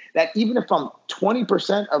me that even if I'm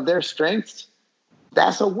 20% of their strengths,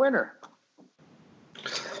 that's a winner.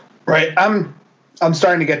 Right. I'm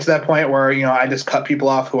starting to get to that point where, you know, I just cut people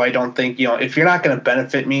off who I don't think, you know, if you're not going to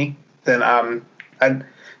benefit me, then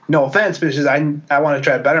no offense, but it's just I want to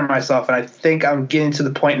try to better myself, and I think I'm getting to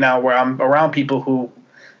the point now where I'm around people who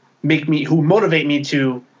motivate me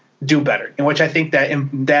to do better, in which I think that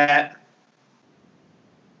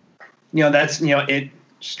you know, that's, you know, it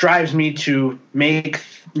strives me to make,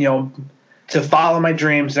 you know, to follow my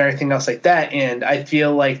dreams and everything else like that. And I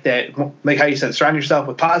feel like that, like how you said, surround yourself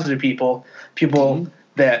with positive people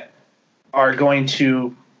that are going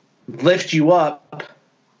to lift you up,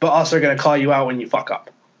 but also are going to call you out when you fuck up.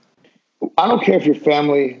 I don't care if you're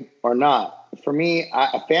family or not. For me,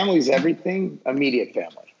 family is everything, immediate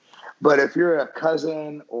family. But if you're a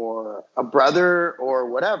cousin or a brother or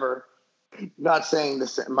whatever, not saying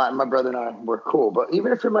this, my brother and I, we're cool, but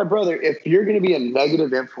even if you're my brother, if you're going to be a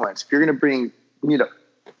negative influence, if you're going to bring, you know,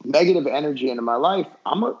 negative energy into my life,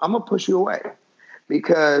 I'm gonna push you away,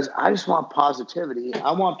 because I just want positivity.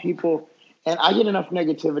 I want people, and I get enough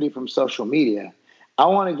negativity from social media. I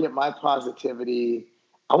want to get my positivity.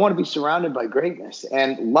 I want to be surrounded by greatness.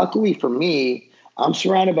 And luckily for me, I'm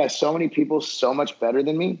surrounded by so many people so much better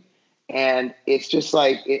than me. And it's just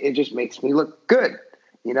like, it just makes me look good,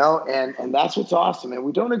 you know, and that's what's awesome. And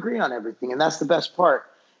we don't agree on everything. And that's the best part.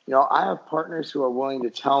 You know, I have partners who are willing to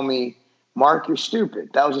tell me, Mark, you're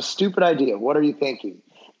stupid. That was a stupid idea. What are you thinking?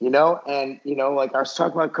 You know, and, you know, like I was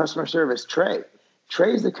talking about customer service,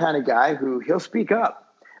 Trey's the kind of guy who he'll speak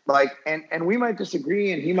up, like, and we might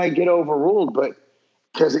disagree and he might get overruled, but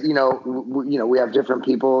because, you know, we have different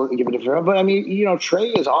people give a different, but I mean, you know, Trey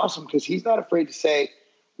is awesome because he's not afraid to say,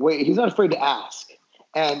 wait, he's not afraid to ask.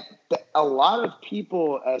 And a lot of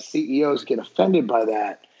people as CEOs get offended by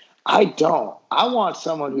that. I don't. I want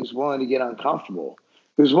someone who's willing to get uncomfortable,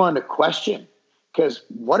 who's willing to question. Because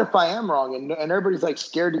what if I am wrong and everybody's like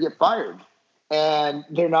scared to get fired and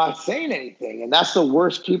they're not saying anything? And that's the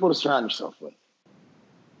worst people to surround yourself with.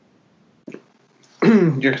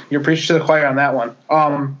 You're preaching to the choir on that one.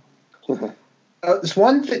 There's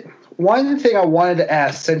one thing I wanted to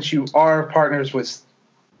ask, since you are partners with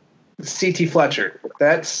CT Fletcher.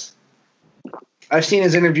 I've seen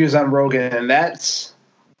his interviews on Rogan, and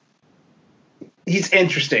he's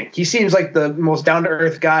interesting. He seems like the most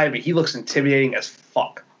down-to-earth guy, but he looks intimidating as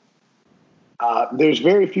fuck. There's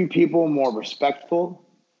very few people more respectful,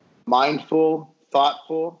 mindful,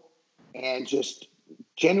 thoughtful, and just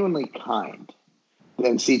genuinely kind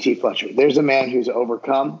than C.T. Fletcher. There's a man who's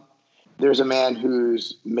overcome. There's a man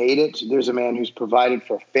who's made it. There's a man who's provided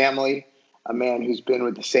for family, a man who's been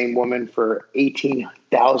with the same woman for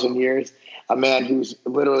 18,000 years, a man who's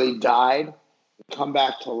literally died, come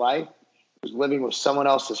back to life, who's living with someone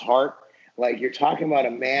else's heart. Like, you're talking about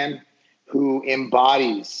a man who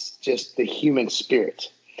embodies just the human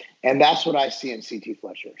spirit. And that's what I see in C.T.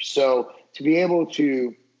 Fletcher. So to be able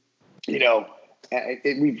to, we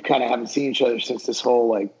kind of haven't seen each other since this whole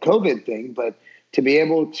like COVID thing, but to be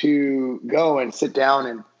able to go and sit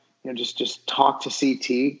down and just talk to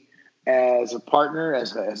CT as a partner,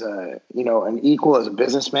 as a an equal, as a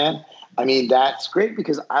businessman. I mean, that's great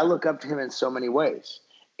because I look up to him in so many ways,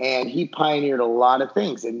 and he pioneered a lot of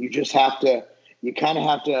things. And you kind of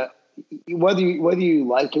have to, whether you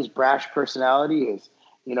like his brash personality, his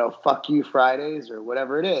fuck you Fridays or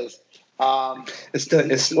whatever it is. It's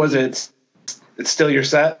still your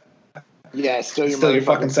set. Yeah, it's still your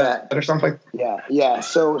fucking set or something. Yeah.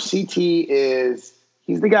 So CT he's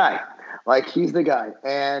the guy. Like, he's the guy.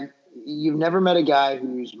 And you've never met a guy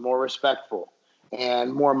who's more respectful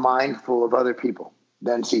and more mindful of other people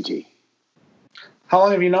than CT. How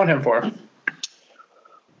long have you known him for?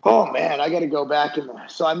 Oh man, I got to go back in there.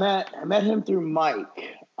 So I met him through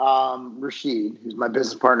Mike Rashid, who's my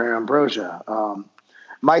business partner in Ambrosia.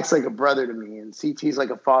 Mike's like a brother to me, and CT's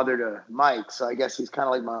like a father to Mike. So I guess he's kind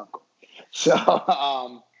of like my uncle. So,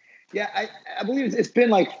 I believe it's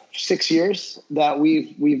been like 6 years that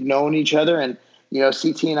we've known each other, and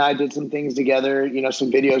CT and I did some things together,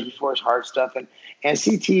 some videos before his heart stuff, and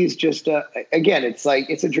CT is just again, it's like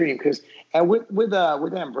it's a dream because with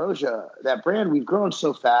Ambrosia, that brand, we've grown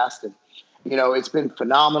so fast, and it's been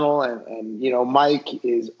phenomenal, and Mike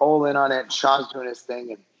is all in on it. Sean's doing his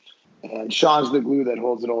thing, and Sean's the glue that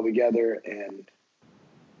holds it all together, and.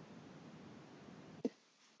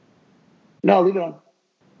 No, leave it on.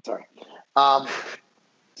 Sorry.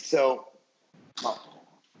 So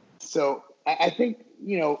I think,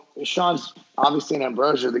 Sean's obviously in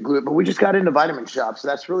Ambrosia, the glue, but we just got into Vitamin Shop. So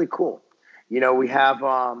that's really cool. We have,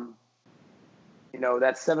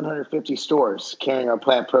 that's 750 stores carrying our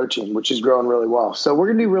plant protein, which is growing really well. So we're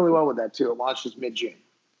going to do really well with that too. It launches mid-June.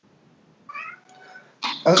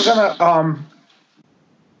 I was going to,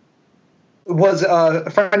 was a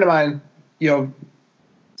friend of mine,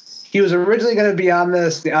 he was originally going to be on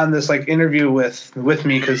this like interview with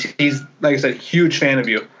me because he's, like I said, huge fan of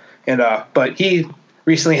you, and but he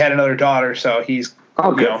recently had another daughter, so he's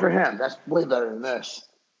good for him. That's way better than this.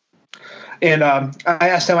 And I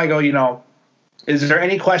asked him, I go, is there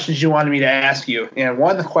any questions you wanted me to ask you? And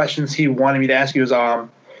one of the questions he wanted me to ask you is, do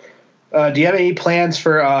you have any plans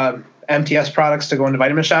for MTS products to go into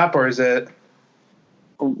Vitamin Shop, or is it?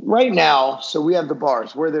 Right now, so we have the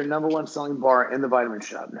bars. We're their number one selling bar in the Vitamin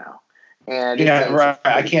Shop now. And right.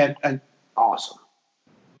 I can't. Awesome.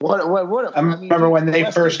 What? I remember when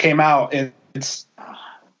they first came out. It's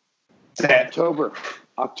October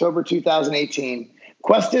 2018.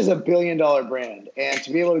 Quest is $1 billion brand, and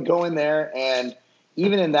to be able to go in there and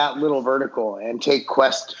even in that little vertical and take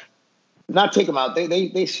Quest, not take them out.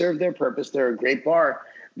 They serve their purpose. They're a great bar.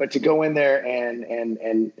 But to go in there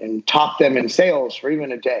and top them in sales for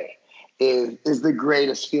even a day is the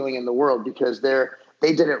greatest feeling in the world because they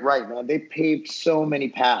did it right, man. They paved so many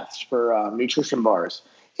paths for nutrition bars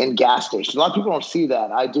in gas stations. A lot of people don't see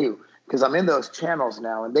that. I do because I'm in those channels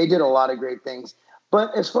now, and they did a lot of great things.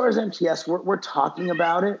 But as far as MTS, we're talking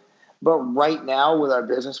about it. But right now with our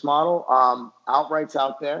business model, Outright's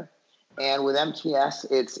out there. And with MTS,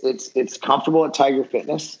 it's comfortable at Tiger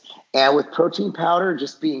Fitness. And with protein powder,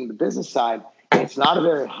 just being the business side, it's not a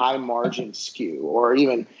very high margin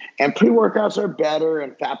SKU and pre-workouts are better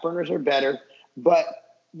and fat burners are better. But,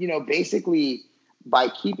 basically by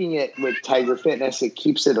keeping it with Tiger Fitness, it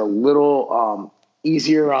keeps it a little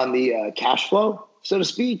easier on the cash flow, so to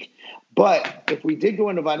speak. But if we did go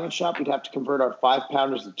into Vitamin Shop, we'd have to convert our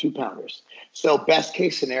 5-pounders to 2-pounders. So best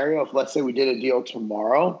case scenario, if let's say we did a deal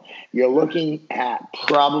tomorrow, you're looking at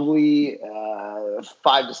probably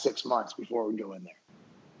 5 to 6 months before we go in there.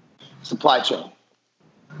 Supply chain.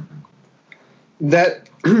 That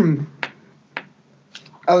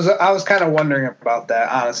I was kind of wondering about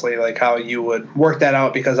that, honestly, like how you would work that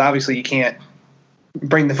out, because obviously you can't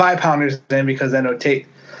bring the 5-pounders in because then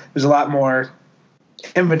there's a lot more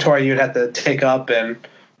inventory you'd have to take up, and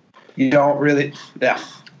you don't really,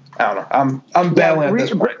 I don't know. I'm battling at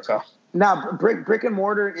this point. So now brick and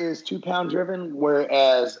mortar is 2 pound driven,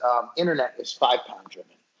 whereas internet is 5 pound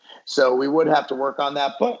driven. So we would have to work on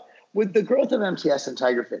that. But with the growth of MTS and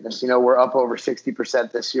Tiger Fitness, we're up over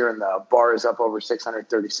 60% this year, and the bar is up over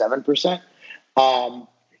 637%.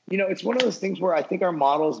 It's one of those things where I think our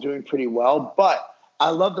model is doing pretty well. But I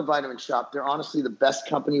love the Vitamin Shop. They're honestly the best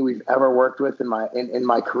company we've ever worked with in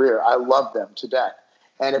my career. I love them to death.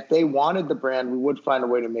 And if they wanted the brand, we would find a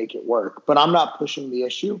way to make it work. But I'm not pushing the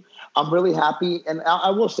issue. I'm really happy. And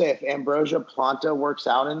I will say, if Ambrosia Planta works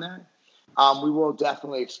out in there, we will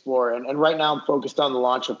definitely explore. And right now I'm focused on the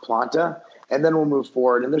launch of Planta, and then we'll move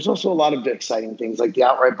forward. And there's also a lot of exciting things like the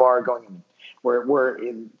Outright Bar going in. We're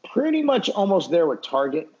in pretty much almost there with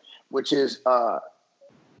Target, which is, a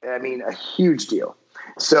huge deal.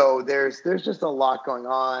 So there's just a lot going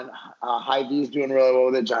on. Hy-Vee's doing really well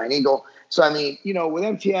with a Giant Eagle. So, with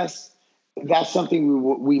MTS, that's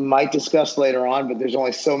something we might discuss later on, but there's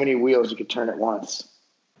only so many wheels you could turn at once.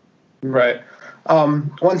 Right.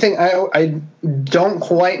 One thing I don't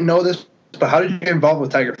quite know this, but how did you get involved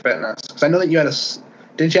with Tiger Fitness? Because I know that you had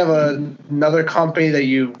did you have another company that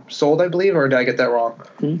you sold, I believe, or did I get that wrong?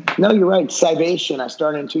 No, you're right. Cybation. I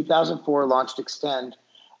started in 2004, launched Extend,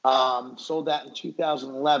 sold that in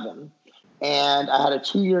 2011. And I had a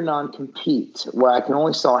 2-year non-compete where I can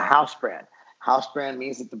only sell a house brand. House brand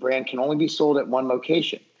means that the brand can only be sold at one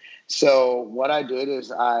location. So what I did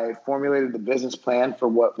is I formulated the business plan for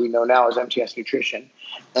what we know now as MTS Nutrition.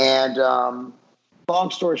 And long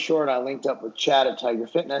story short, I linked up with Chad at Tiger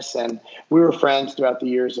Fitness, and we were friends throughout the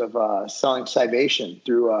years of selling Cybation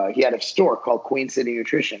through he had a store called Queen City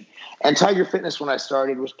Nutrition. And Tiger Fitness, when I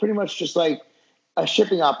started, was pretty much just like a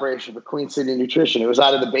shipping operation for Queen City Nutrition. It was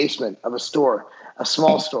out of the basement of a store, a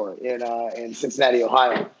small store in Cincinnati,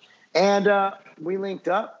 Ohio. And we linked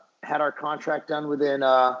up, had our contract done within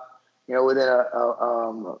I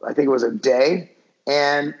think it was a day.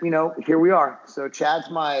 And, here we are. So Chad's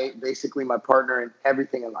basically my partner in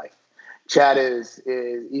everything in life. Chad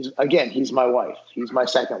he's my wife. He's my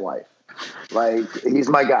second wife. Like, he's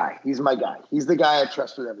my guy. He's the guy I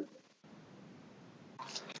trust with everything.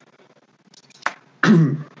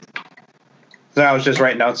 So I was just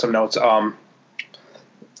writing down some notes.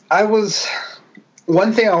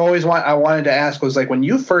 One thing I wanted to ask was, like, when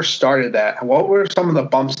you first started that, what were some of the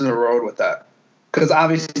bumps in the road with that? Because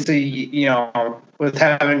obviously, with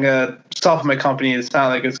having a supplement company, it's not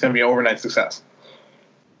like it's going to be an overnight success.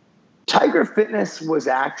 Tiger Fitness was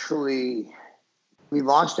actually, we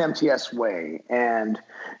launched MTS Whey, and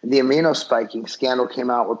the amino spiking scandal came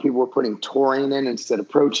out where people were putting taurine in instead of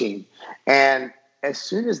protein. And as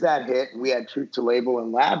soon as that hit, we had truth to label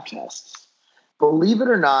and lab tests. Believe it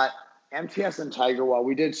or not, MTS and Tiger, while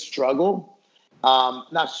we did struggle,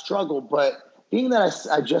 but being that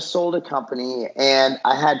I just sold a company and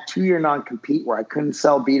I had 2-year non-compete where I couldn't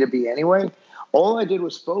sell B2B anyway, all I did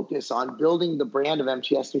was focus on building the brand of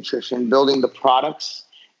MTS Nutrition, building the products,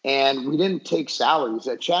 and we didn't take salaries.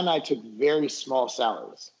 Chad and I took very small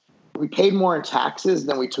salaries. We paid more in taxes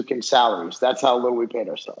than we took in salaries. That's how little we paid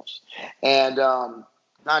ourselves. And I'm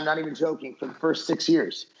not even joking, for the first 6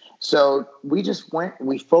 years. So we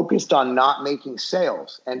focused on not making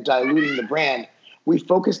sales and diluting the brand. We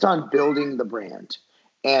focused on building the brand.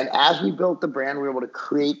 And as we built the brand, we were able to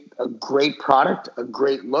create a great product, a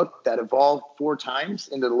great look that evolved 4 times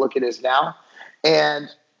into the look it is now. And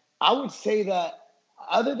I would say that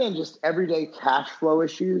other than just everyday cash flow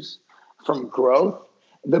issues from growth,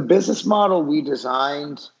 the business model we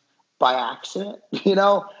designed by accident,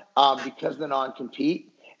 because of the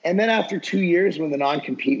non-compete. And then after 2 years, when the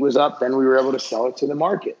non-compete was up, then we were able to sell it to the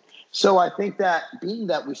market. So I think that being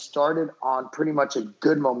that we started on pretty much a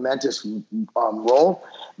good momentous roll,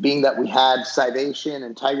 being that we had Cybation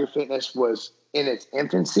and Tiger Fitness was in its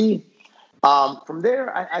infancy, from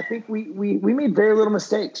there, I think we made very little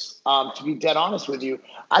mistakes. To be dead honest with you,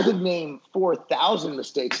 I could name 4,000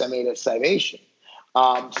 mistakes I made at Cybation.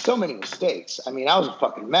 So many mistakes. I was a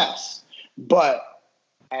fucking mess. But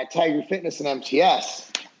at Tiger Fitness and MTS,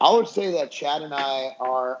 I would say that Chad and I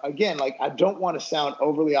are, again, like, I don't want to sound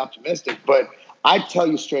overly optimistic, but I'd tell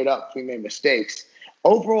you straight up, we made mistakes.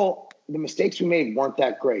 Overall, the mistakes we made weren't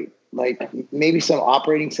that great. Like, maybe some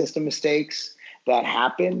operating system mistakes that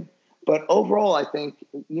happen. But overall, I think,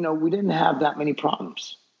 we didn't have that many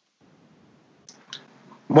problems.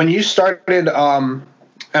 When you started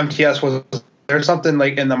MTS, was there something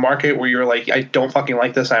like in the market where you're like, I don't fucking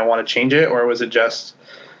like this and I want to change it? Or was it just,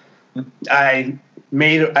 I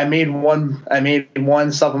made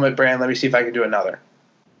one supplement brand, let me see if I can do another?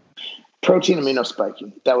 Protein amino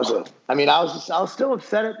spiking. That was it. I was still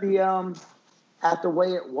upset at the at the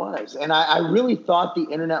way it was. And I really thought the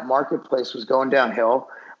internet marketplace was going downhill.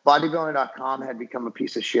 Bodybuilding.com had become a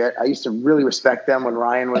piece of shit. I used to really respect them when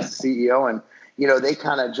Ryan was the CEO, and they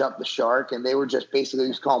kind of jumped the shark, and they were just basically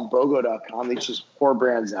just calling BOGO.com. They just pour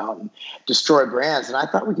brands out and destroy brands. And I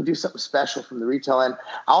thought we could do something special from the retail end.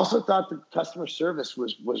 I also thought the customer service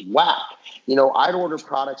was whack. I'd order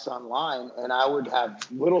products online, and I would have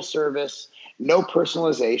little service, no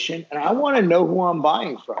personalization, and I want to know who I'm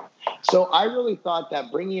buying from. So I really thought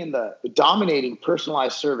that bringing in the dominating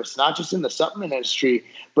personalized service, not just in the supplement industry,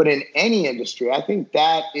 but in any industry, I think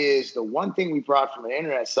that is the one thing we brought from an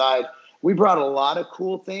internet side. We brought a lot of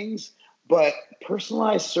cool things, but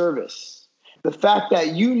personalized service, the fact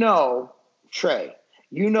that Trey,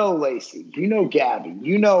 Lacey, Gabby,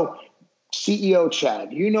 CEO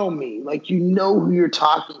Chad, me, like who you're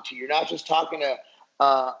talking to. You're not just talking to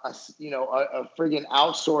a friggin'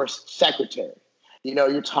 outsourced secretary.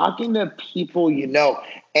 You're talking to people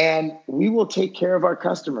and we will take care of our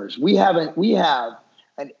customers. We have an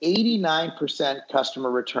 89%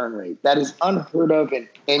 customer return rate. That is unheard of in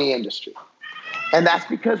any industry. And that's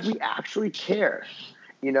because we actually care.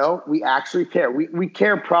 We actually care. We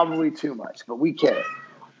care probably too much, but we care.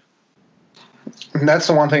 And that's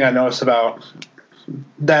the one thing I noticed about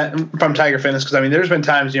that from Tiger Fitness, because there's been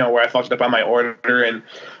times where I fucked up on my order and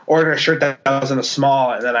ordered a shirt that was in a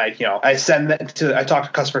small, and then I talk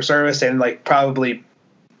to customer service, and like probably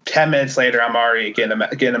 10 minutes later I'm already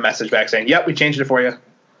getting a message back saying, "Yep, we changed it for you."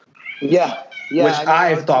 Yeah. Which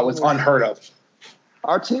I thought was unheard of.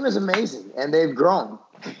 Our team is amazing, and they've grown.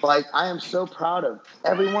 Like, I am so proud of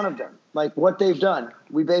every one of them. Like, what they've done.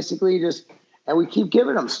 We basically and we keep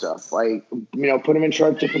giving them stuff. Like, put them in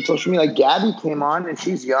charge of different social media. Like, Gabby came on, and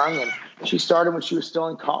she's young, and she started when she was still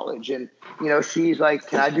in college. And, she's like,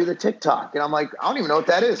 "Can I do the TikTok?" And I'm like, "I don't even know what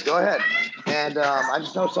that is. Go ahead." And I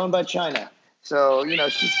just know it's owned by China. So,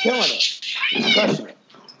 she's killing it. She's crushing it.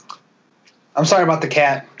 I'm sorry about the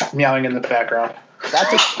cat meowing in the background.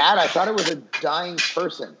 That's a cat. I thought it was a dying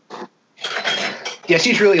person. Yeah,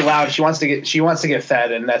 she's really loud. She wants to get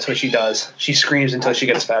fed, and that's what she does. She screams until she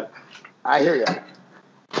gets fed. I hear you.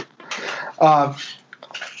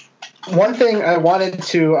 One thing I wanted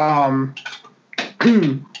to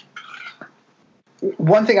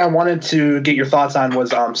get your thoughts on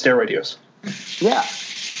was steroid use. Yeah.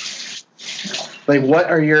 Like, what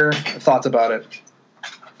are your thoughts about it?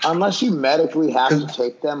 Unless you medically have to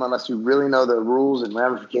take them, unless you really know the rules and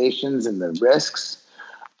ramifications and the risks,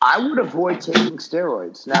 I would avoid taking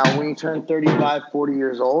steroids. Now, when you turn 35, 40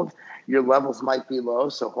 years old, your levels might be low,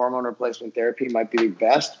 so hormone replacement therapy might be the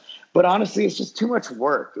best. But honestly, it's just too much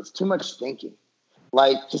work. It's too much thinking.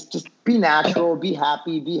 Like, just be natural, be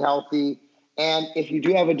happy, be healthy. And if you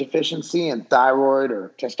do have a deficiency in thyroid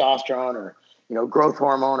or testosterone or growth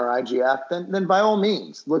hormone or IGF, then by all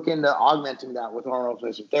means, look into augmenting that with hormone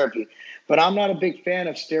replacement therapy. But I'm not a big fan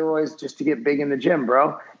of steroids just to get big in the gym,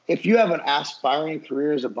 bro. If you have an aspiring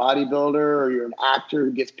career as a bodybuilder or you're an actor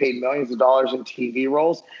who gets paid millions of dollars in TV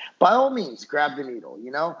roles, by all means, grab the needle,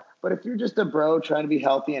 But if you're just a bro trying to be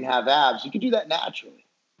healthy and have abs, you can do that naturally.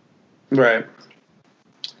 Right.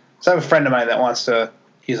 So I have a friend of mine that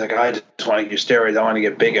he's like, "I just want to use steroids. I want to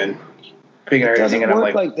get big and everything." Doesn't and I'm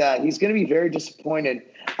work like that. He's going to be very disappointed.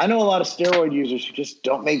 I know a lot of steroid users who just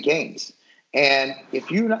don't make gains. And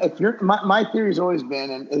my theory has always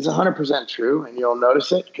been, and it's 100% true, and you'll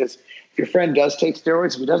notice it because if your friend does take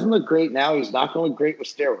steroids, if he doesn't look great now, he's not going to look great with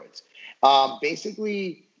steroids.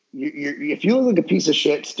 Basically, if you look like a piece of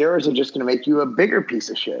shit, steroids are just going to make you a bigger piece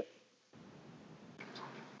of shit.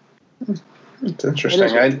 It's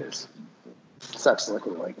interesting. It sucks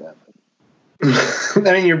looking like that.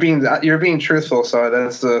 I mean, you're being truthful, so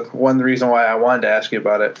that's the one reason why I wanted to ask you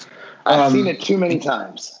about it. I've seen it too many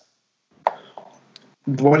times.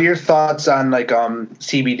 What are your thoughts on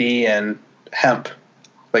CBD and hemp,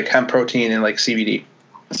 like hemp protein and like CBD?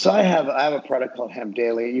 So I have a product called Hemp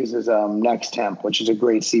Daily. It uses Next Hemp, which is a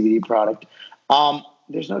great CBD product.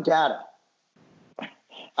 There's no data.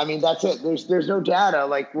 I mean, that's it. There's no data.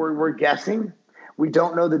 Like we're guessing. We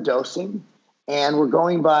don't know the dosing. And we're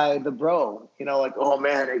going by the bro, "Oh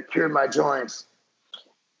man, it cured my joints."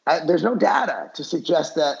 There's no data to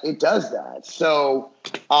suggest that it does that. So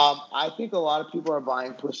I think a lot of people are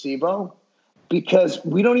buying placebo because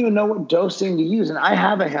we don't even know what dosing to use. And I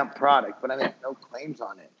have a hemp product, but I make no claims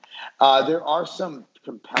on it. There are some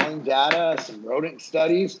compelling data, some rodent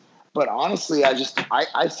studies, but honestly,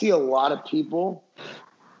 I see a lot of people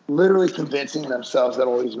literally convincing themselves that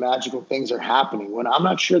all these magical things are happening when I'm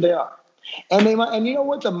not sure they are. And you know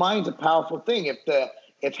what? The mind's a powerful thing. If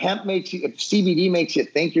CBD makes you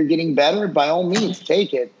think you're getting better, by all means,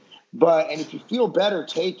 take it. And if you feel better,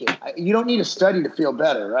 take it. You don't need a study to feel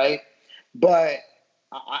better, right? But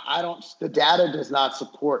I don't. The data does not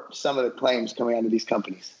support some of the claims coming out of these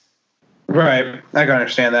companies. Right, I can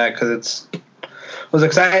understand that because was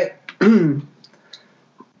excited.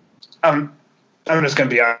 I'm just gonna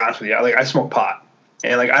be honest with you. Like I smoke pot,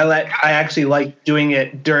 and like I actually like doing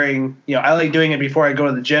it during. I like doing it before I go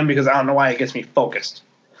to the gym because I don't know why it gets me focused.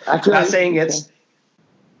 Not saying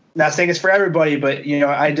it's for everybody, but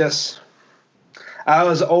I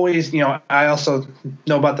was always I also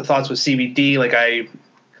know about the thoughts with CBD. Like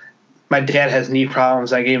my dad has knee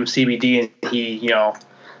problems. I gave him CBD, and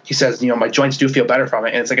he says my joints do feel better from it.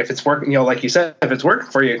 And it's like if it's working, like you said, if it's working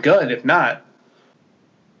for you, good. If not.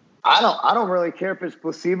 I don't really care if it's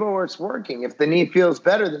placebo or it's working. If the knee feels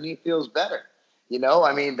better, the knee feels better.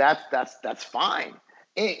 I mean, that's fine.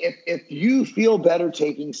 If you feel better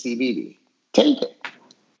taking CBD, take it.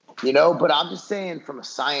 But I'm just saying from a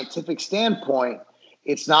scientific standpoint,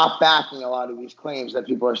 it's not backing a lot of these claims that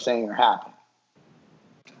people are saying are happening.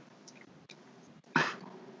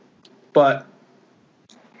 But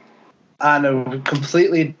on a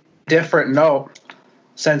completely different note,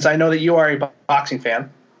 since I know that you are a boxing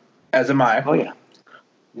fan, as am I. Oh, yeah.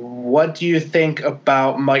 What do you think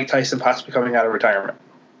about Mike Tyson possibly coming out of retirement?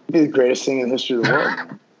 It'd be the greatest thing in the history of the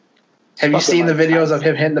world. Have you seen the videos of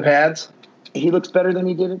him hitting the pads? He looks better than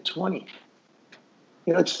he did at 20.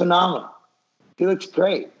 He looks phenomenal. He looks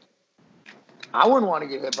great. I wouldn't want to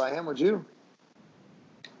get hit by him, would you?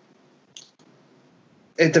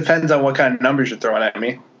 It depends on what kind of numbers you're throwing at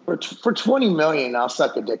me. For $20 million, I'll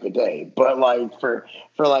suck a dick a day. But like for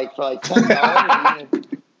 $10,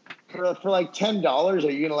 for like $10, are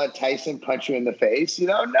you gonna let Tyson punch you in the face?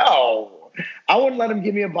 No. I wouldn't let him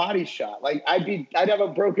give me a body shot. Like I'd have a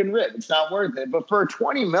broken rib. It's not worth it. But for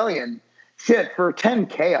 $20 million, shit, for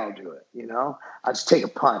 $10K, I'll do it. I'll just take a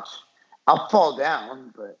punch. I'll fall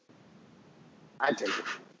down, but I'd take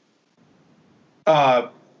it.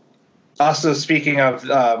 Also, speaking of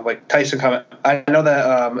like Tyson coming, I know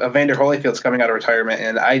that Evander Holyfield's coming out of retirement,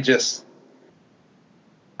 and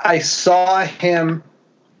I saw him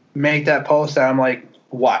make that post, and I'm like,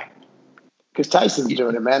 why? Because Tyson's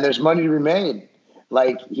doing it, man. There's money to be made.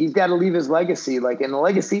 Like, he's got to leave his legacy. Like, and the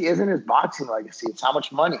legacy isn't his boxing legacy. It's how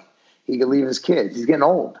much money he can leave his kids. He's getting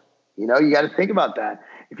old. You got to think about that.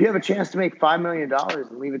 If you have a chance to make $5 million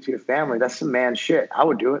and leave it to your family, that's some man shit. I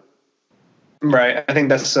would do it. Right. I think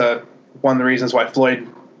that's one of the reasons why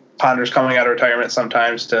Floyd ponders coming out of retirement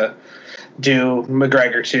sometimes to do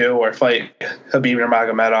McGregor 2 or fight Khabib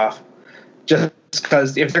Nurmagomedov. Just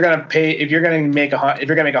because if you're going to make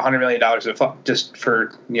 $100 million just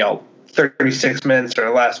for 36 minutes or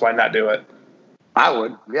less, why not do it? I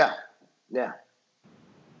would, yeah.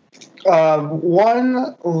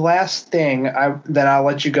 One last thing, then I'll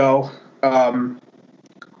let you go. Kind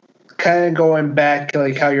of going back to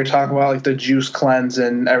like how you're talking about like the juice cleanse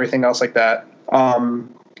and everything else like that.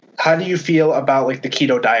 How do you feel about like the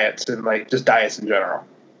keto diets and like just diets in general?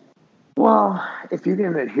 Well, if you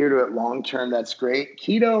can adhere to it long term, that's great.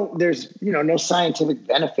 Keto, there's no scientific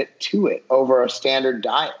benefit to it over a standard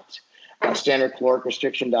diet, a standard caloric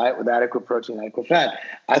restriction diet with adequate protein, adequate fat.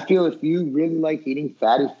 I feel if you really like eating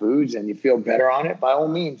fatty foods and you feel better on it, by all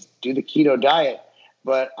means, do the keto diet.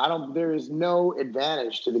 But there is no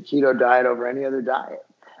advantage to the keto diet over any other diet.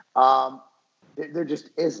 There just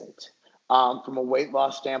isn't from a weight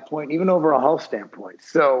loss standpoint, even over a health standpoint.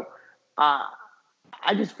 So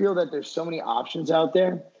I just feel that there's so many options out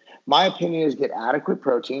there. My opinion is get adequate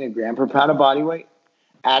protein, a gram per pound of body weight,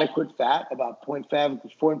 adequate fat, about 0.5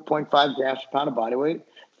 grams per pound of body weight,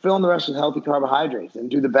 fill in the rest with healthy carbohydrates, and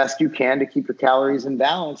do the best you can to keep your calories in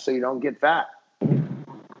balance so you don't get fat.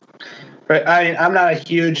 Right. I mean, I'm not a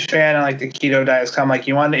huge fan of like the keto diets. I'm like, if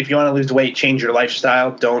you want to lose weight, change your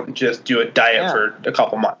lifestyle. Don't just do a diet for a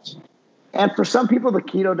couple months. And for some people, the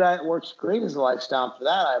keto diet works great as a lifestyle. For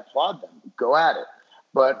that, I applaud them. Go at it.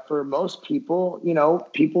 But for most people,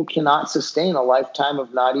 people cannot sustain a lifetime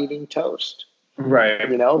of not eating toast. Right.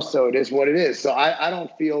 So it is what it is. So I don't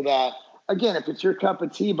feel that, again, if it's your cup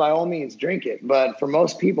of tea, by all means, drink it. But for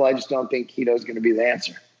most people, I just don't think keto is going to be the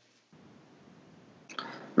answer.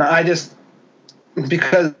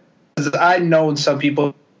 Because I know some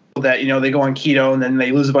people that, they go on keto and then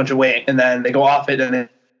they lose a bunch of weight and then they go off it and then.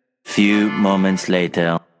 Few moments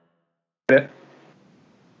later.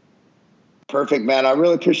 Perfect, man. I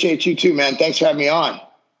really appreciate you too, man. Thanks for having me on.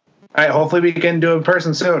 All right. Hopefully we can do it in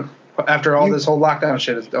person soon after all this whole lockdown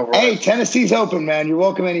shit is over. Hey, Tennessee's open, man. You're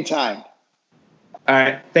welcome anytime. All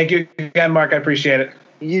right. Thank you again, Mark. I appreciate it.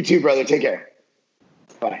 You too, brother. Take care.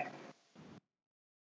 Bye.